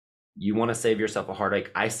 You want to save yourself a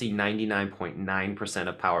heartache. I see 99.9%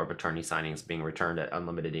 of power of attorney signings being returned at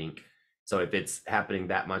Unlimited Inc. So if it's happening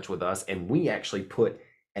that much with us, and we actually put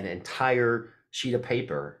an entire sheet of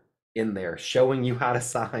paper in there showing you how to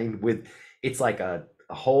sign with, it's like a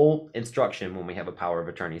whole instruction when we have a power of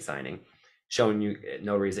attorney signing, showing you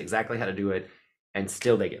notaries exactly how to do it, and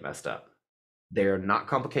still they get messed up. They're not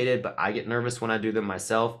complicated, but I get nervous when I do them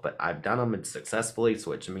myself, but I've done them successfully,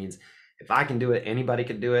 so which means if I can do it, anybody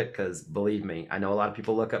can do it, because believe me, I know a lot of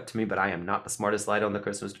people look up to me, but I am not the smartest light on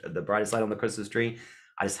the brightest light on the Christmas tree.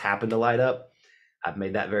 I just happen to light up. I've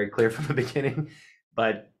made that very clear from the beginning,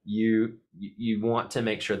 but you want to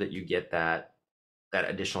make sure that you get that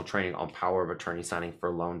additional training on power of attorney signing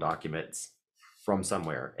for loan documents from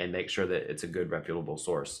somewhere, and make sure that it's a good reputable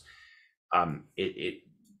source.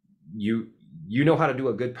 You know how to do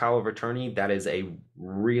a good power of attorney. That is a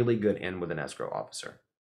really good end with an escrow officer.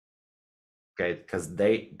 Okay, because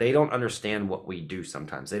they don't understand what we do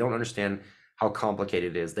sometimes. They don't understand how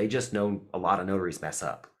complicated it is. They just know a lot of notaries mess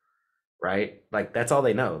up, right? Like that's all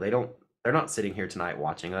they know. They're not sitting here tonight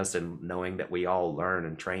watching us and knowing that we all learn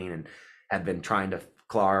and train and have been trying to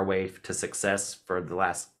claw our way to success for the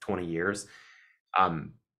last 20 years.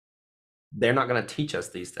 They're not going to teach us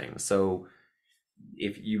these things. So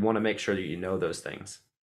if you want to make sure that you know those things.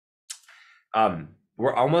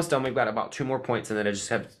 We're almost done. We've got about 2 more points, and then I just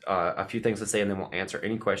have a few things to say, and then we'll answer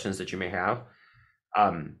any questions that you may have.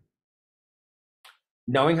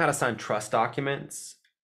 Knowing how to sign trust documents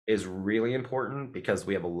is really important because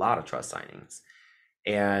we have a lot of trust signings,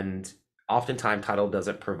 and oftentimes title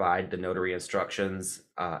doesn't provide the notary instructions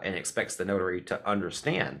and expects the notary to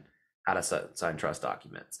understand how to sign trust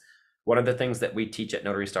documents. One of the things that we teach at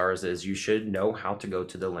Notary Stars is you should know how to go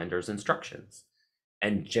to the lender's instructions.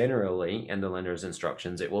 And generally in the lender's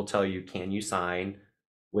instructions, it will tell you, can you sign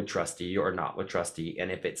with trustee or not with trustee? And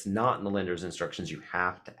if it's not in the lender's instructions, you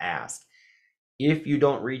have to ask. If you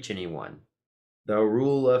don't reach anyone, the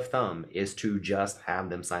rule of thumb is to just have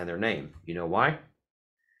them sign their name. You know why?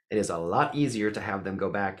 It is a lot easier to have them go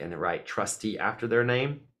back and write trustee after their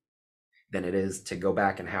name than it is to go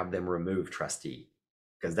back and have them remove trustee,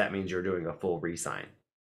 because that means you're doing a full re-sign.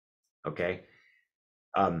 Okay.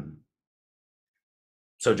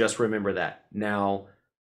 So just remember that. Now,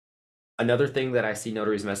 another thing that I see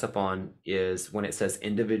notaries mess up on is when it says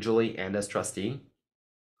individually and as trustee,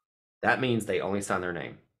 that means they only sign their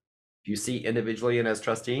name. If you see individually and as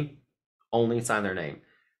trustee, only sign their name.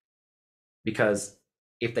 Because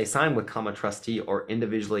if they sign with comma trustee or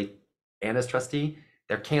individually and as trustee,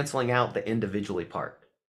 they're canceling out the individually part.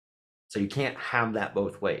 So you can't have that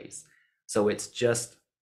both ways. So it's just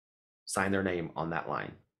sign their name on that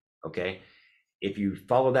line, okay? If you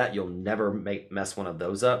follow that, you'll never mess one of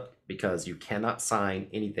those up because you cannot sign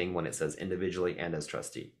anything when it says individually and as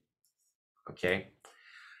trustee, okay?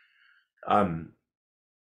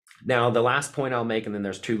 Now the last point I'll make, and then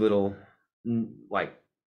there's 2 little, like,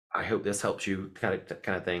 I hope this helps you kind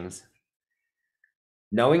of things.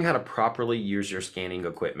 Knowing how to properly use your scanning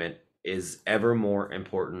equipment is ever more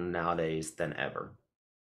important nowadays than ever,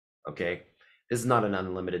 okay? This is not an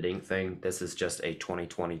unlimited ink thing. This is just a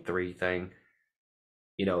 2023 thing.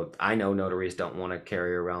 You know, I know notaries don't want to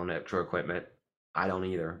carry around extra equipment. I don't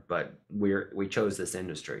either, but we chose this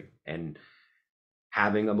industry, and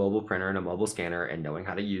having a mobile printer and a mobile scanner and knowing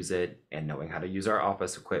how to use it and knowing how to use our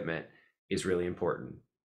office equipment is really important.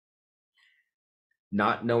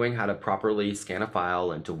 Not knowing how to properly scan a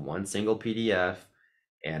file into one single PDF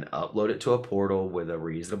and upload it to a portal with a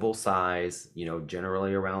reasonable size, you know,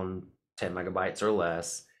 generally around 10 megabytes or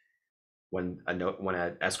less. When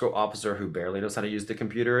an escrow officer who barely knows how to use the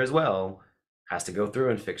computer as well has to go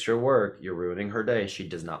through and fix your work, you're ruining her day. She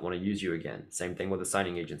does not want to use you again. Same thing with a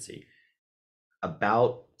signing agency.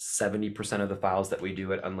 About 70% of the files that we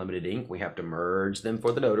do at Unlimited Ink, we have to merge them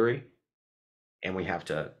for the notary, and we have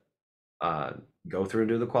to go through and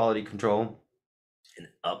do the quality control and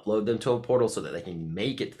upload them to a portal so that they can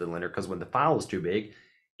make it to the lender, because when the file is too big,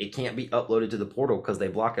 it can't be uploaded to the portal because they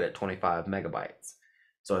block it at 25 megabytes.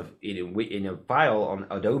 So if in a file on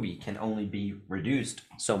Adobe can only be reduced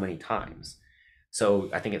so many times. So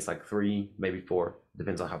I think it's like 3, maybe 4,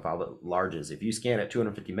 depends on how file large is. If you scan at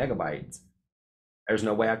 250 megabytes, there's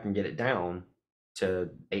no way I can get it down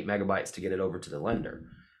to 8 megabytes to get it over to the lender.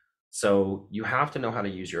 So you have to know how to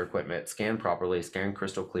use your equipment, scan properly, scan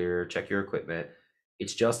crystal clear, check your equipment.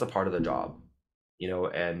 It's just a part of the job, you know,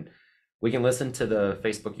 and we can listen to the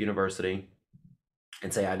Facebook University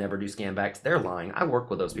and say, I never do scan backs. They're lying. I work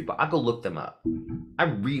with those people. I go look them up. I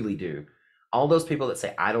really do. All those people that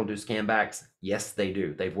say, I don't do scan backs, yes, they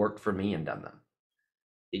do. They've worked for me and done them.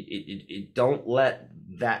 Don't let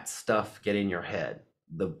that stuff get in your head.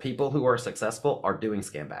 The people who are successful are doing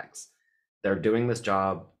scan backs. They're doing this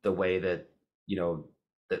job the way that, you know,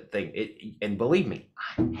 and believe me,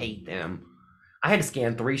 I hate them. I had to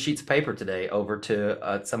scan 3 sheets of paper today over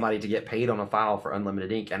to somebody to get paid on a file for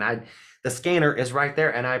Unlimited Ink. And the scanner is right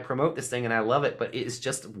there, and I promote this thing and I love it, but it's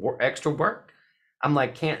just extra work. I'm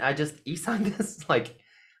like, can't I just e-sign this? Like,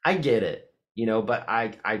 I get it, you know, but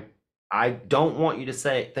I don't want you to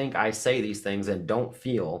think I say these things and don't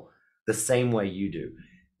feel the same way you do.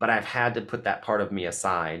 But I've had to put that part of me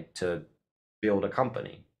aside to build a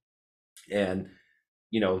company. And,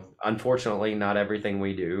 you know, unfortunately, not everything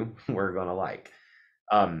we do we're going to like.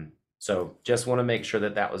 So just want to make sure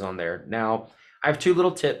that that was on there. Now, I have 2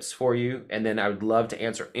 little tips for you, and then I would love to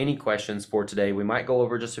answer any questions for today. We might go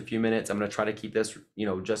over just a few minutes. I'm going to try to keep this, you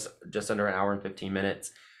know, just under an hour and 15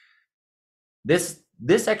 minutes. This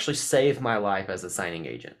actually saved my life as a signing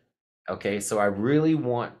agent. Okay, so I really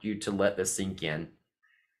want you to let this sink in.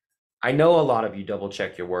 I know a lot of you double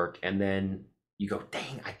check your work and then you go,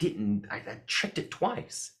 dang, I checked it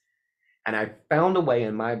twice. And I found a way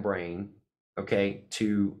in my brain, okay,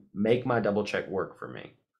 to make my double check work for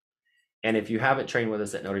me. And if you haven't trained with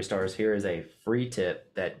us at Notary Stars, here is a free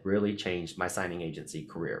tip that really changed my signing agency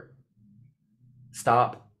career.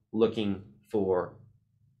 Stop looking for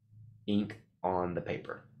ink on the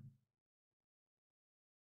paper.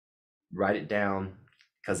 Write it down,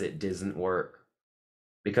 because it doesn't work.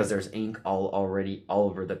 Because there's ink already all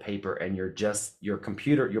over the paper, and your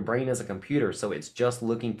computer, your brain is a computer, so it's just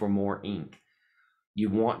looking for more ink. You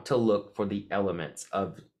want to look for the elements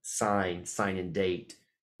of sign and date,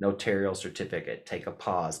 notarial certificate, take a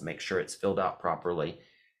pause, make sure it's filled out properly.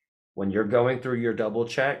 When you're going through your double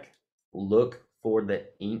check, look for the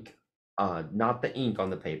ink, not the ink on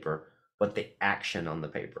the paper, but the action on the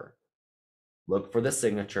paper. Look for the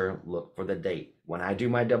signature, look for the date. When I do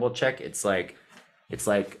my double check, it's like,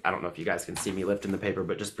 I don't know if you guys can see me lifting the paper,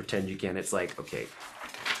 but just pretend you can. It's like, okay,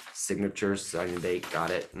 signature, sign date, got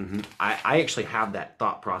it. I actually have that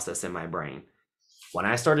thought process in my brain. When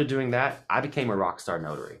I started doing that, I became a rock star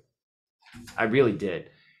notary. I really did.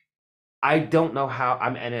 I don't know how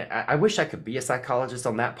I wish I could be a psychologist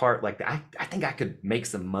on that part. Like I think I could make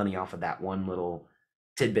some money off of that one little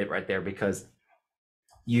tidbit right there, because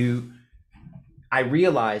I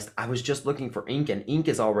realized I was just looking for ink, and ink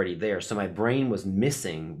is already there. So my brain was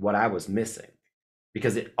missing what I was missing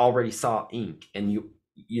because it already saw ink, and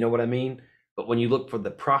you know what I mean? But when you look for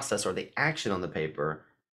the process or the action on the paper,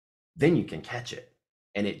 then you can catch it.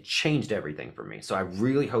 And it changed everything for me. So I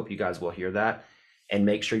really hope you guys will hear that and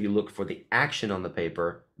make sure you look for the action on the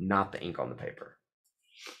paper, not the ink on the paper.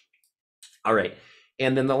 All right.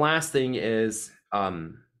 And then the last thing is,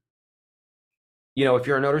 you know, if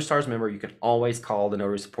you're a Notary Stars member, you can always call the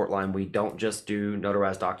Notary Support Line. We don't just do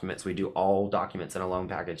notarized documents. We do all documents in a loan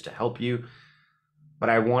package to help you. But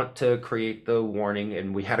I want to create the warning,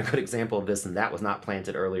 and we had a good example of this, and that was not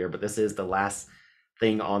planted earlier, but this is the last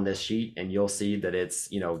thing on this sheet, and you'll see that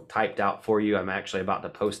it's, you know, typed out for you. I'm actually about to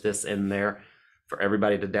post this in there for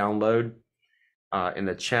everybody to download in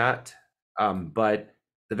the chat. But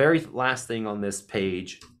the very last thing on this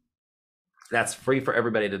page, that's free for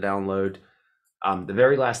everybody to download. The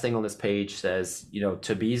very last thing on this page says, you know,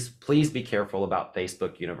 please be careful about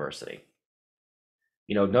Facebook University.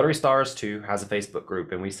 You know, Notary Stars too has a Facebook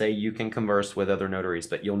group, and we say you can converse with other notaries,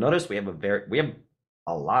 but you'll notice we have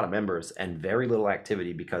a lot of members and very little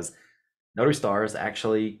activity, because Notary Stars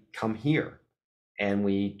actually come here and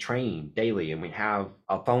we train daily, and we have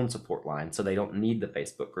a phone support line, so they don't need the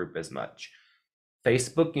Facebook group as much.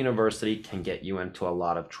 Facebook University can get you into a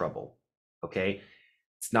lot of trouble. Okay.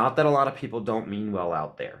 It's not that a lot of people don't mean well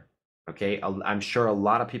out there. Okay. I'm sure a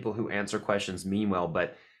lot of people who answer questions mean well,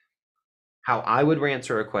 but how I would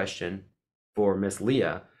answer a question for Miss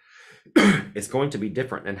Leah is going to be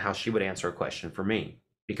different than how she would answer a question for me,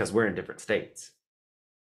 because we're in different states.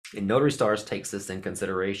 And Notary Stars takes this in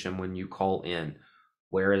consideration when you call in.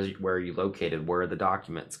 Where are you located? Where are the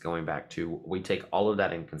documents going back to? We take all of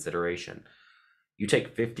that in consideration. You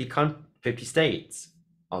take 50 states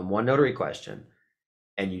on one notary question,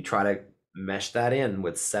 and you try to mesh that in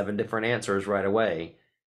with 7 different answers right away.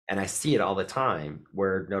 And I see it all the time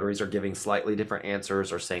where notaries are giving slightly different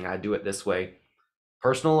answers or saying, I do it this way.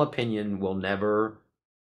 Personal opinion will never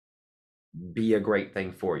be a great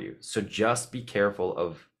thing for you. So just be careful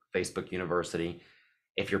of Facebook University.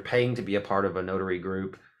 If you're paying to be a part of a notary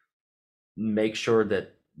group, make sure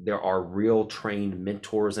that there are real trained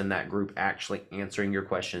mentors in that group actually answering your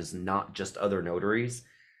questions, not just other notaries.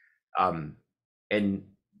 And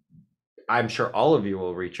I'm sure all of you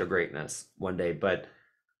will reach your greatness one day, but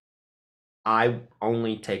I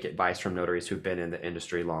only take advice from notaries who've been in the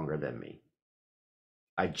industry longer than me.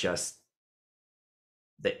 You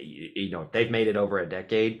know, if they've made it over a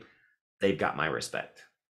decade, they've got my respect.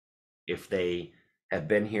 If they have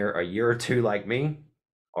been here a year or two like me,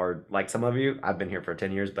 or like some of you, I've been here for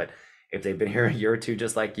 10 years, but if they've been here a year or two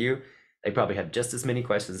just like you, they probably have just as many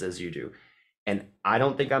questions as you do. And I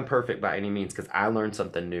don't think I'm perfect by any means, because I learn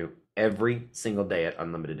something new every single day at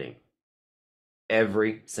Unlimited Ink.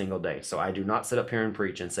 Every single day. So I do not sit up here and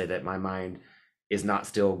preach and say that my mind is not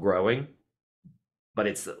still growing, but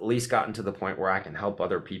it's at least gotten to the point where I can help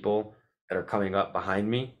other people that are coming up behind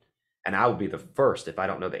me. And I will be the first if I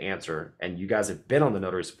don't know the answer. And you guys have been on the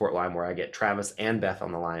Notary Support Line where I get Travis and Beth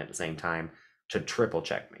on the line at the same time to triple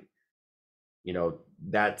check me. You know,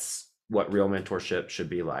 that's what real mentorship should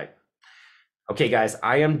be like. Okay, guys,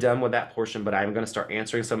 I am done with that portion, but I'm going to start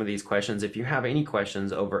answering some of these questions. If you have any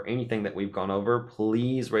questions over anything that we've gone over,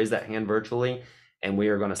 please raise that hand virtually, and we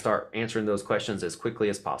are going to start answering those questions as quickly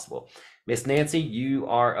as possible. Miss Nancy, you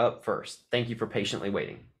are up first. Thank you for patiently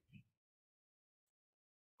waiting.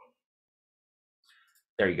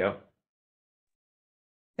 There you go.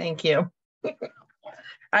 Thank you.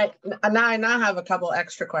 I now have a couple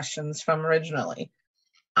extra questions from originally.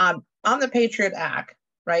 On the Patriot Act,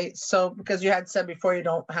 right? So because you had said before you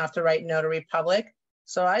don't have to write notary public.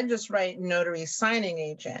 So I just write notary signing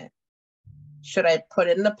agent. Should I put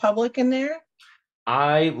in the public in there?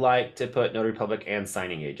 I like to put notary public and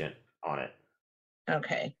signing agent on it.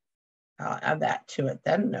 Okay. I'll add that to it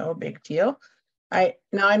then. No big deal.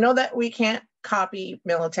 Now I know that we can't copy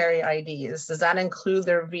military IDs. Does that include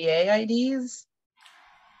their VA IDs?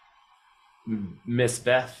 Miss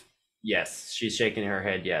Beth, yes. She's shaking her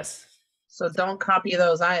head, yes. So don't copy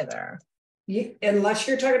those either. Unless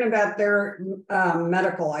you're talking about their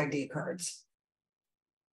medical ID cards.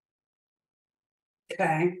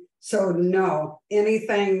 Okay, so no,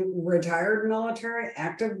 anything retired military,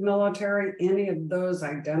 active military, any of those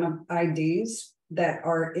IDs that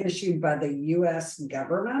are issued by the US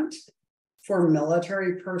government for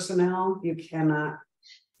military personnel, you cannot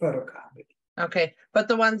photocopy. Okay, but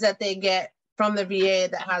the ones that they get from the VA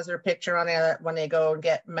that has their picture on it when they go and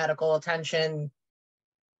get medical attention,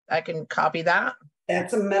 I can copy that?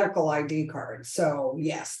 That's a medical ID card. So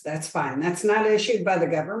yes, that's fine. That's not issued by the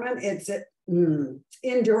government. It's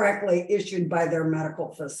indirectly issued by their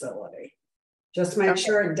medical facility. Just make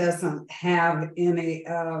sure it doesn't have any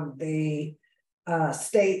of the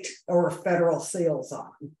state or federal seals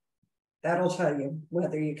on. That'll tell you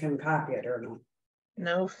whether you can copy it or not.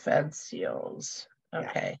 No Fed seals.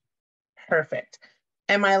 Okay, Yeah. Perfect.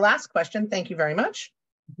 And my last question, thank you very much.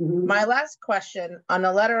 Mm-hmm. My last question on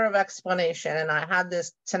the letter of explanation, and I had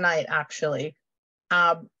this tonight actually.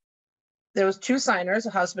 There was 2 signers, a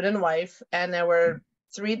husband and wife, and there were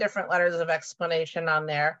 3 different letters of explanation on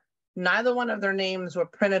there. Neither one of their names were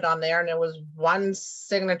printed on there, and it was 1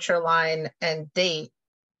 signature line and date.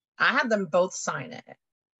 I had them both sign it.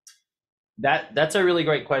 That's a really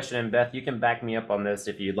great question, and Beth, you can back me up on this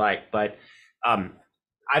if you'd like. But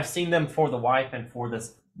I've seen them for the wife and for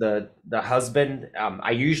the husband.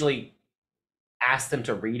 I usually ask them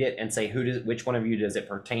to read it and say which one of you does it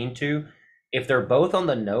pertain to. If they're both on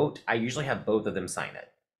the note, I usually have both of them sign it.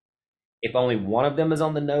 If only one of them is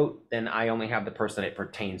on the note, then I only have the person it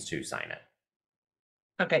pertains to sign it.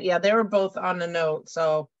 Okay, yeah, they were both on the note,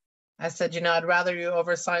 so I said, I'd rather you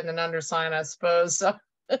oversign than undersign, I suppose. So.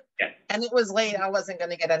 Yeah. And it was late. I wasn't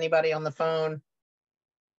going to get anybody on the phone.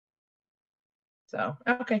 So,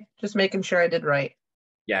 okay, just making sure I did right.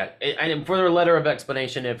 Yeah, and for their letter of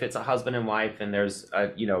explanation, if it's a husband and wife and there's,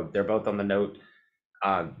 they're both on the note,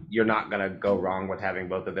 you're not going to go wrong with having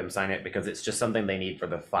both of them sign it because it's just something they need for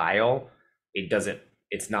the file.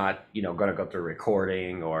 It's not, going to go through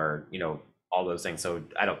recording or, all those things. So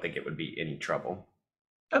I don't think it would be any trouble.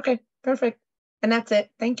 Okay, perfect. And that's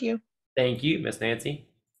it. Thank you. Thank you, Miss Nancy.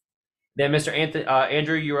 Then Mr.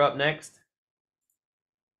 Andrew, you're up next.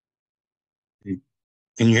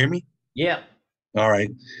 Can you hear me? Yeah. All right.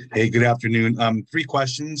 Hey, good afternoon. 3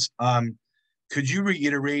 questions. Could you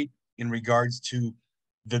reiterate in regards to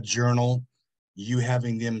the journal, you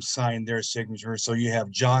having them sign their signature? So you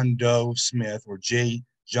have John Doe Smith or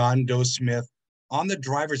John Doe Smith. On the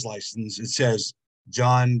driver's license, it says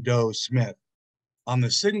John Doe Smith. On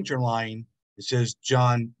the signature line, it says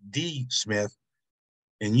John D. Smith.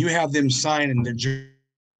 And you have them sign in the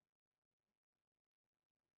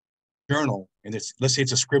journal, and let's say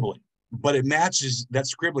it's a scribbling, but it matches that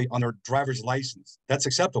scribbling on their driver's license. That's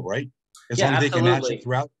acceptable, right? As long as they can match it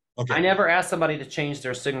throughout. Okay. I never asked somebody to change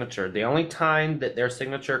their signature. The only time that their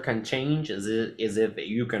signature can change is if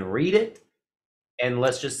you can read it. And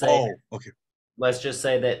let's just say, let's just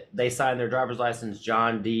say that they sign their driver's license,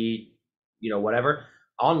 John D, whatever.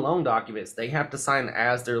 On loan documents, they have to sign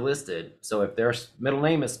as they're listed. So if their middle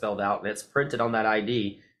name is spelled out and it's printed on that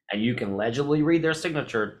ID and you can legibly read their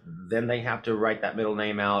signature, then they have to write that middle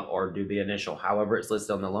name out or do the initial, however it's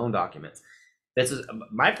listed on the loan documents. This is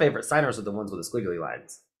my favorite signers are the ones with the squiggly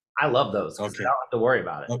lines. I love those because I don't have to worry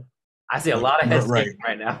about it. I see a lot of hesitation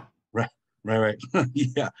right now. Right.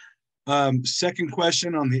 Yeah. Second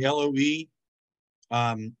question on the LOE,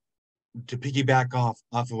 to piggyback off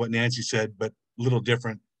of what Nancy said, but a little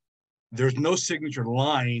different. There's no signature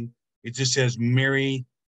line. It just says Mary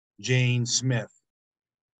Jane Smith.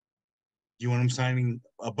 Do you want them signing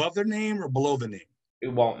above their name or below the name? It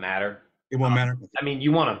won't matter. It won't matter. I mean,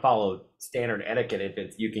 you want to follow standard etiquette. If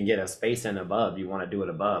it's, you can get a space in above, you want to do it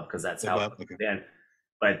above because that's how Above, it's okay. been,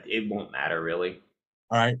 but it won't matter really.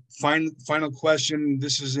 All right, final question.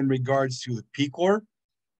 This is in regards to the PCOR.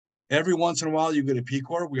 Every once in a while, you get a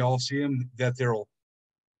PCOR. We all see them, that there'll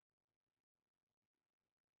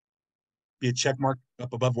be a check mark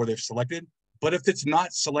up above where they've selected. But if it's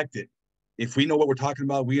not selected, if we know what we're talking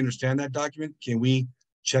about, we understand that document, can we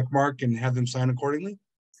check mark and have them sign accordingly?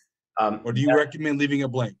 Or do you recommend leaving it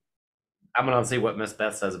blank? I'm going to see what Miss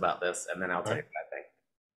Beth says about this, and then I'll tell you what I think.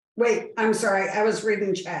 Wait, I'm sorry. I was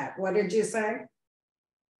reading chat. What did you say?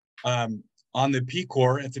 On the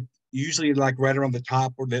PCOR, at the usually like right around the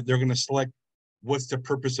top, or they're going to select what's the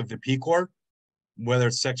purpose of the PCOR, whether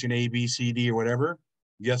it's section A, B, C, D, or whatever,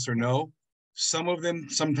 yes or no. Some of them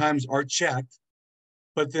sometimes are checked,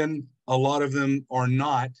 but then a lot of them are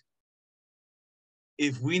not.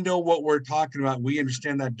 If we know what we're talking about, we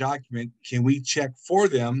understand that document, can we check for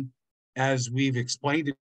them as we've explained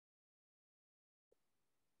it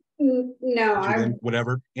No, to them,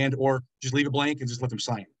 whatever, and or just leave it blank and just let them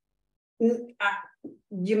sign?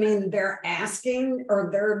 You mean they're asking or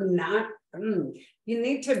they're not? You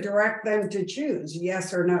need to direct them to choose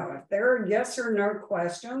yes or no. If there are yes or no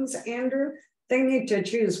questions, Andrew, they need to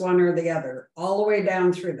choose one or the other, all the way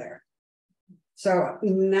down through there. So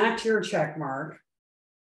not your check mark.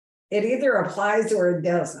 It either applies or it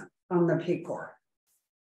doesn't on the PCOR,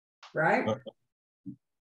 right?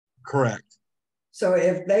 Correct. So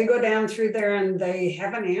if they go down through there and they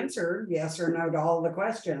haven't answered yes or no to all the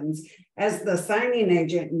questions, as the signing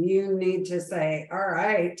agent, you need to say, all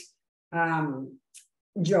right,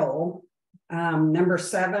 Joel, number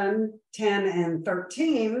 7, 10, and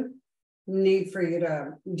 13 need for you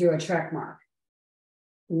to do a check mark.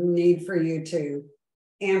 Need for you to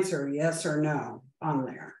answer yes or no on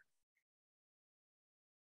there.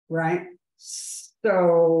 Right?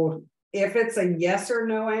 So if it's a yes or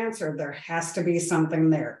no answer, there has to be something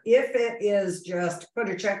there. If it is just put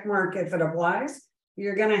a check mark if it applies,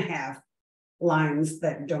 you're going to have lines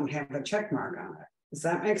that don't have a check mark on it. Does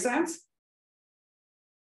that make sense?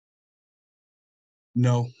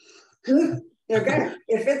 No. Okay.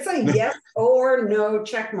 If it's a yes or no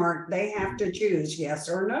check mark, they have to choose yes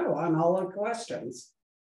or no on all the questions.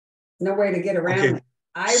 No way to get around it.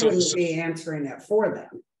 I wouldn't be answering it for them.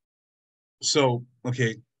 So,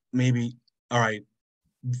 okay, maybe, all right.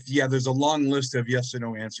 Yeah, there's a long list of yes or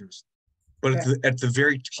no answers. But at the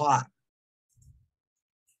very top,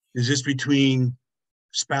 is this between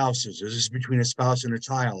spouses? Is this between a spouse and a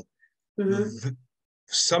child?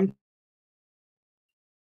 Sometimes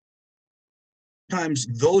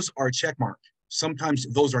those are check marked. Sometimes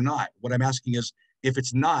those are not. What I'm asking is, if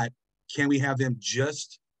it's not, can we have them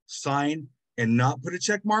just sign and not put a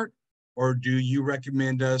check mark? Or do you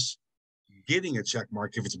recommend us getting a check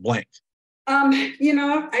mark if it's blank? You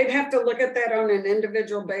know, I'd have to look at that on an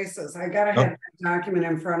individual basis. I gotta have the document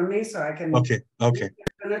in front of me so I can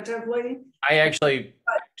definitively. I actually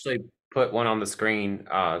put one on the screen.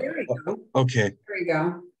 There we go. Okay. There we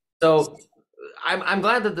go. So I'm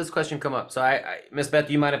glad that this question come up. So I Miss Beth,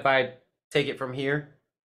 do you mind if I take it from here?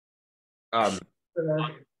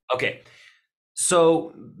 Okay.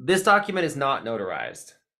 So this document is not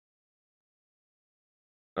notarized.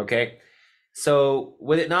 Okay. So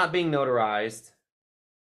with it not being notarized,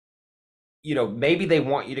 you know, maybe they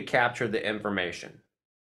want you to capture the information,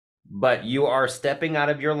 but you are stepping out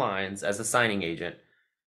of your lines as a signing agent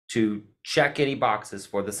to check any boxes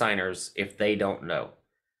for the signers if they don't know.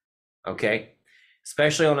 Okay.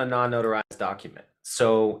 Especially on a non-notarized document.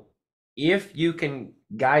 So if you can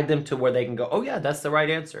guide them to where they can go, oh yeah, that's the right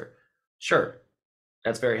answer. Sure.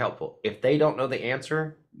 That's very helpful. If they don't know the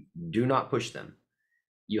answer, do not push them.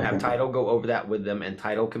 You have title go over that with them, and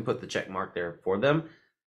title can put the check mark there for them.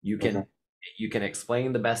 You can you can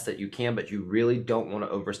explain the best that you can, but you really don't want to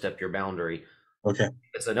overstep your boundary. Okay. If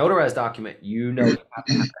it's a notarized document, you know you have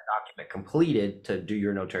to have that document completed to do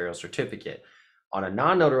your notarial certificate. On a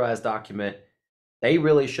non-notarized document, they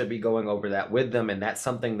really should be going over that with them, and that's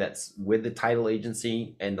something that's with the title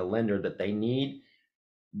agency and the lender that they need.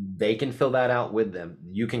 They can fill that out with them.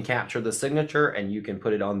 You can capture the signature and you can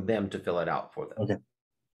put it on them to fill it out for them. Okay.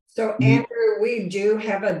 So Andrew, we do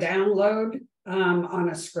have a download on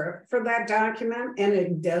a script for that document, and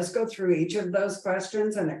it does go through each of those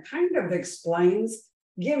questions, and it kind of explains,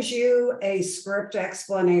 gives you a script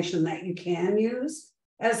explanation that you can use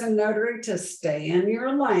as a notary to stay in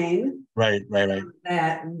your lane. Right.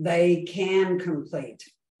 That they can complete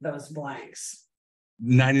those blanks.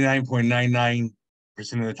 99.99%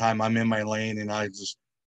 of the time I'm in my lane and I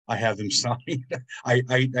have them sign.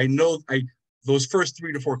 I know those first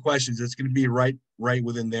 3 to 4 questions, it's going to be right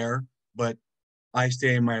within there. But I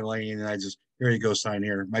stay in my lane, and I just, here you go, sign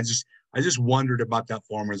here. I just wondered about that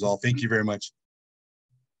form is all. Thank you very much.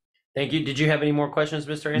 Thank you. Did you have any more questions,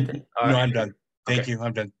 Mr. Anthony? No, I'm done. Thank Okay. you.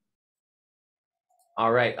 I'm done.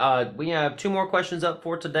 All right. We have 2 more questions up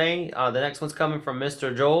for today. The next one's coming from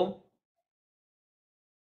Mr. Joel.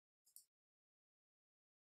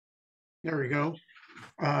 There we go.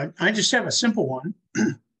 I just have a simple one.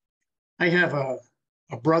 I have a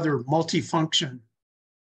Brother multifunction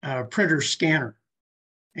printer scanner,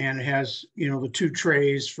 and it has, the 2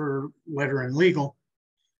 trays for letter and legal.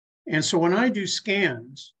 And so when I do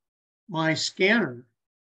scans, my scanner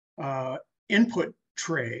input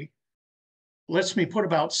tray lets me put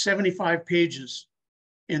about 75 pages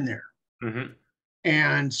in there. Mm-hmm.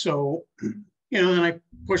 And so, then I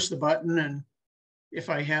push the button, and if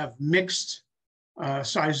I have mixed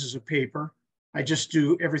sizes of paper, I just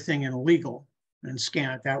do everything in legal and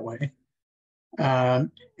scan it that way.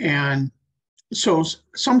 And so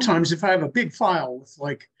sometimes if I have a big file with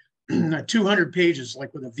like 200 pages,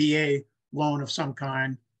 like with a VA loan of some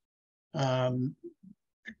kind,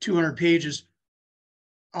 200 pages,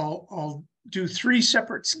 I'll do 3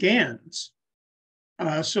 separate scans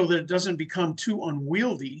so that it doesn't become too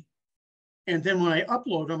unwieldy. And then when I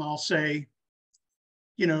upload them, I'll say,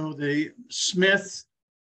 the Smith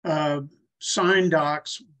sign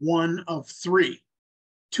docs 1 of 3,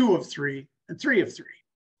 2 of 3, and 3 of 3.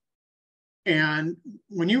 And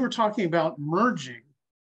when you were talking about merging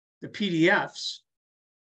the PDFs,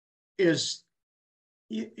 is,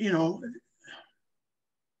 I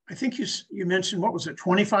think you mentioned, what was it,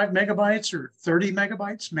 25 megabytes or 30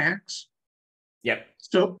 megabytes max? Yep.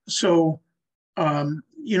 So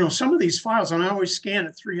some of these files, and I always scan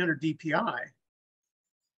at 300 DPI.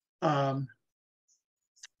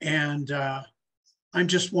 And I'm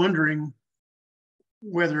just wondering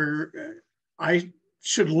whether I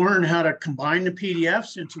should learn how to combine the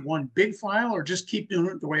PDFs into one big file, or just keep doing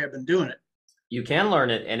it the way I've been doing it. You can learn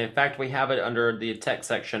it, and in fact, we have it under the tech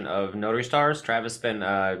section of Notary Stars. Travis spent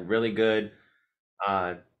a really good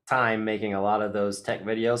time making a lot of those tech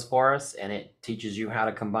videos for us, and it teaches you how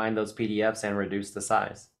to combine those PDFs and reduce the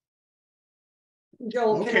size.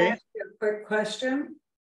 Joel, can I ask you a quick question?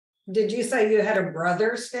 Did you say you had a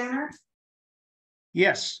Brother scanner?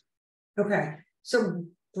 Yes. Okay, so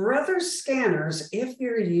Brother scanners, if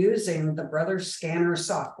you're using the Brother scanner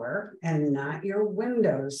software and not your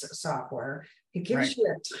Windows software, it gives you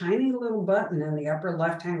a tiny little button in the upper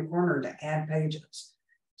left-hand corner to add pages.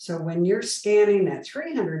 So when you're scanning at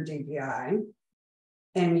 300 DPI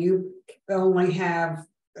and you only have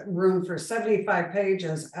room for 75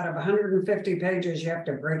 pages out of 150 pages, you have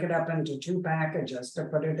to break it up into 2 packages to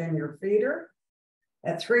put it in your feeder.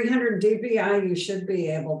 At 300 DPI, you should be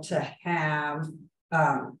able to have,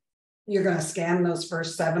 you're going to scan those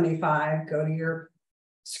first 75, go to your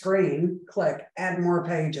screen, click add more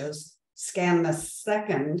pages, scan the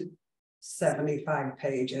second 75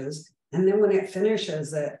 pages, and then when it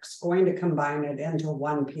finishes, it's going to combine it into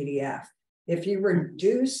one PDF. If you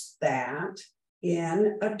reduce that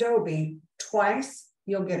in Adobe twice,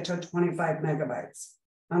 you'll get to 25 megabytes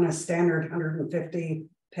on a standard 150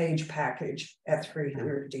 page package at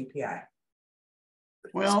 300 DPI.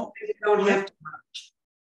 Well, so you don't have to much.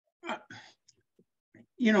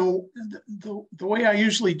 The way I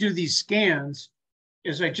usually do these scans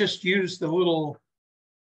is I just use the little,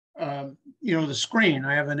 the screen.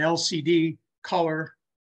 I have an LCD color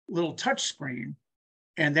little touch screen,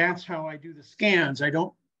 and that's how I do the scans. I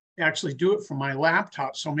don't actually do it from my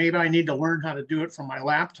laptop, so maybe I need to learn how to do it from my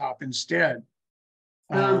laptop instead.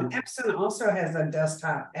 Epson also has a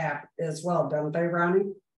desktop app as well, don't they,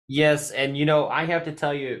 Ronnie? Yes, and I have to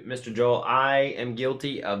tell you, Mr. Joel, I am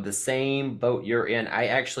guilty of the same boat you're in. I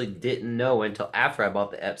actually didn't know until after I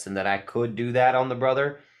bought the Epson that I could do that on the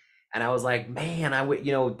Brother, and I was like, man, I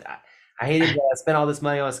hated that I spent all this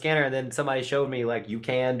money on a scanner, and then somebody showed me like you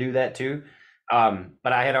can do that too.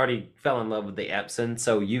 But I had already fell in love with the Epson,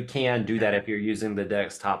 so you can do that if you're using the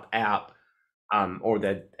desktop app. Or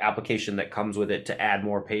the application that comes with it to add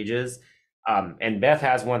more pages. And Beth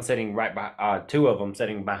has one sitting right by, 2 of them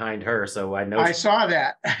sitting behind her. So I know I saw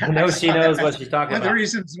that. I know she knows what she's talking One about. of the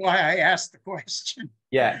reasons why I asked the question.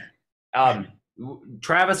 Yeah.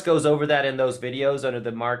 Travis goes over that in those videos under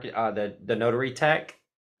the market, the Notary Tech,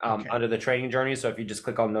 under the training journey. So if you just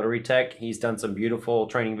click on Notary Tech, he's done some beautiful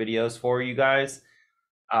training videos for you guys.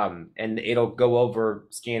 And it'll go over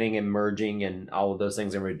scanning and merging and all of those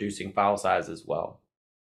things and reducing file size as well.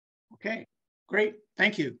 Okay, great.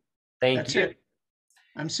 Thank you. That's it.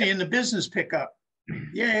 I'm seeing the business pick up.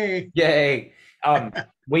 Yay. Yay.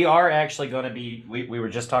 We are actually going to be, we were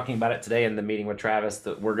just talking about it today in the meeting with Travis,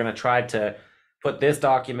 that we're going to try to put this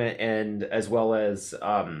document and as well as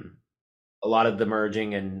a lot of the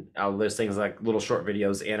merging and those things like little short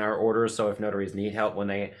videos in our orders. So if notaries need help when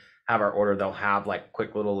they have our order, they'll have like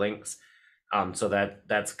quick little links. So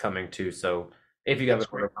that's coming too. So if you have an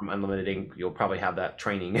order from Unlimited Ink, you'll probably have that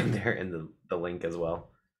training in there in the link as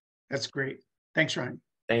well. That's great. Thanks, Ryan.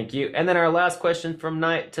 Thank you. And then our last question from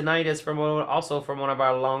tonight is from also from one of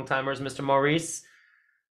our long timers, Mr. Maurice.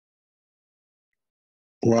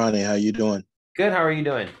 Ronnie, how you doing? Good. How are you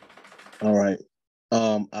doing? All right.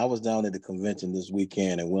 I was down at the convention this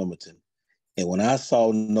weekend in Wilmington, and when I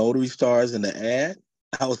saw Notary Stars in the ad,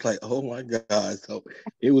 I was like, "Oh my God!" So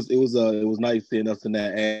it was nice seeing us in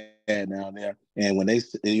that ad down there. And when they,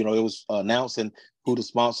 it was announcing who the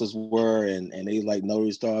sponsors were, and they like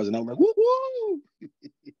Notary Stars, and I was like, "Woo woo!"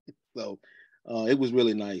 So it was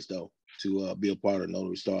really nice though to be a part of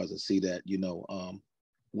Notary Stars and see that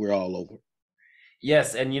we're all over.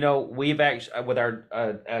 Yes, and we've actually with our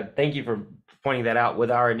thank you for pointing that out.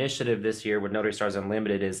 With our initiative this year with Notary Stars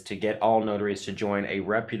Unlimited is to get all notaries to join a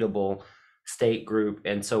reputable state group.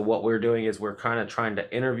 And so what we're doing is we're kind of trying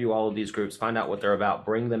to interview all of these groups, find out what they're about,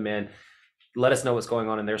 bring them in, let us know what's going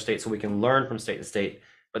on in their state so we can learn from state to state.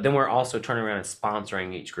 But then we're also turning around and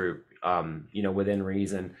sponsoring each group, within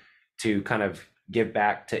reason, to kind of give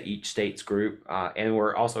back to each state's group. And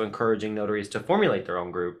we're also encouraging notaries to formulate their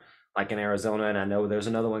own group, like in Arizona. And I know there's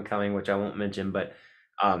another one coming, which I won't mention, but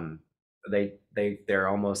they're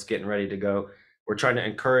almost getting ready to go. We're trying to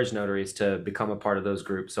encourage notaries to become a part of those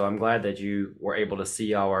groups. So I'm glad that you were able to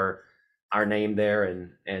see our name there,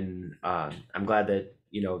 and I'm glad that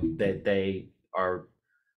that they are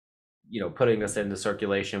putting us into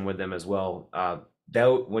circulation with them as well.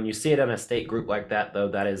 Though when you see it in a state group like that, though,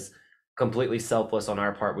 that is completely selfless on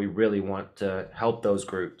our part. We really want to help those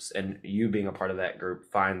groups, and you being a part of that group,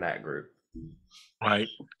 find that group. Right.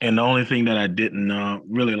 And the only thing that I didn't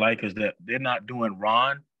really like is that they're not doing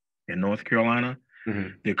Ron in North Carolina. Mm-hmm.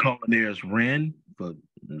 They're calling theirs Ren for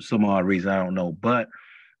some odd reason, I don't know. But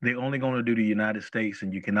they're only going to do the United States,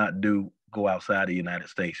 and you cannot go outside the United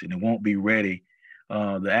States, and it won't be ready.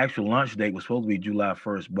 The actual launch date was supposed to be July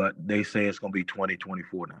 1st, but they say it's going to be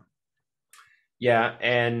 2024 now. Yeah,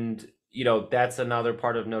 and that's another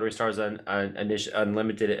part of Notary Stars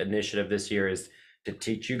Unlimited initiative this year is to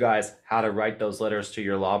teach you guys how to write those letters to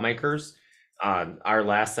your lawmakers. Our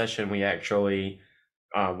last session, we actually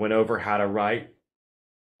went over how to write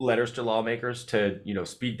letters to lawmakers to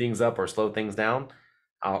speed things up or slow things down,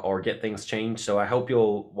 or get things changed. So I hope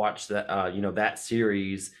you'll watch that that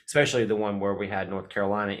series, especially the one where we had North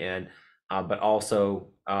Carolina in, but also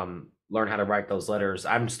learn how to write those letters.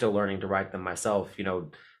 I'm still learning to write them myself.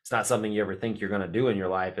 It's not something you ever think you're going to do in your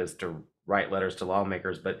life, is to write letters to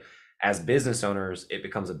lawmakers, but as business owners, it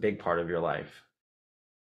becomes a big part of your life.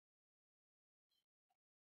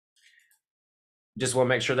 Just want to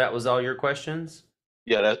make sure that was all your questions.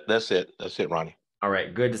 Yeah, that's it. That's it, Ronnie. All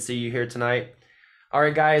right. Good to see you here tonight. All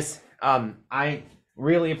right, guys. I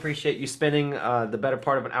really appreciate you spending the better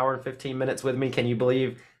part of an hour and 15 minutes with me. Can you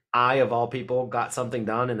believe I, of all people, got something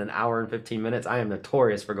done in an hour and 15 minutes? I am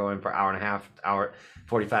notorious for going for hour and a half, hour,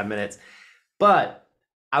 45 minutes. But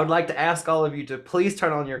I would like to ask all of you to please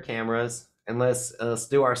turn on your cameras, and let's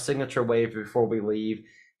do our signature wave before we leave.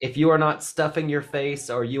 If you are not stuffing your face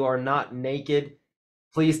or you are not naked,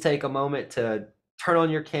 please take a moment to turn on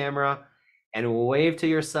your camera and wave to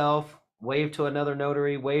yourself, wave to another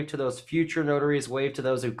notary, wave to those future notaries, wave to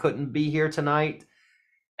those who couldn't be here tonight.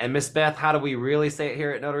 And Miss Beth, how do we really say it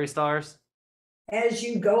here at Notary Stars? As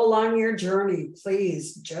you go along your journey,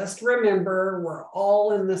 please just remember we're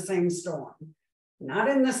all in the same storm. Not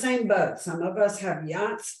in the same boat. Some of us have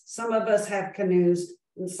yachts, some of us have canoes,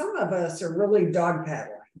 and some of us are really dog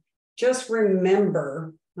paddling. Just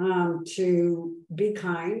remember to be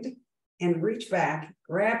kind and reach back,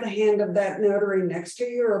 grab the hand of that notary next to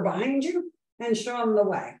you or behind you, and show them the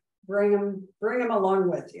way. Bring them along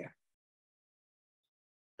with you.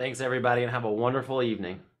 Thanks, everybody, and have a wonderful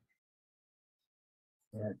evening.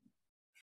 All right.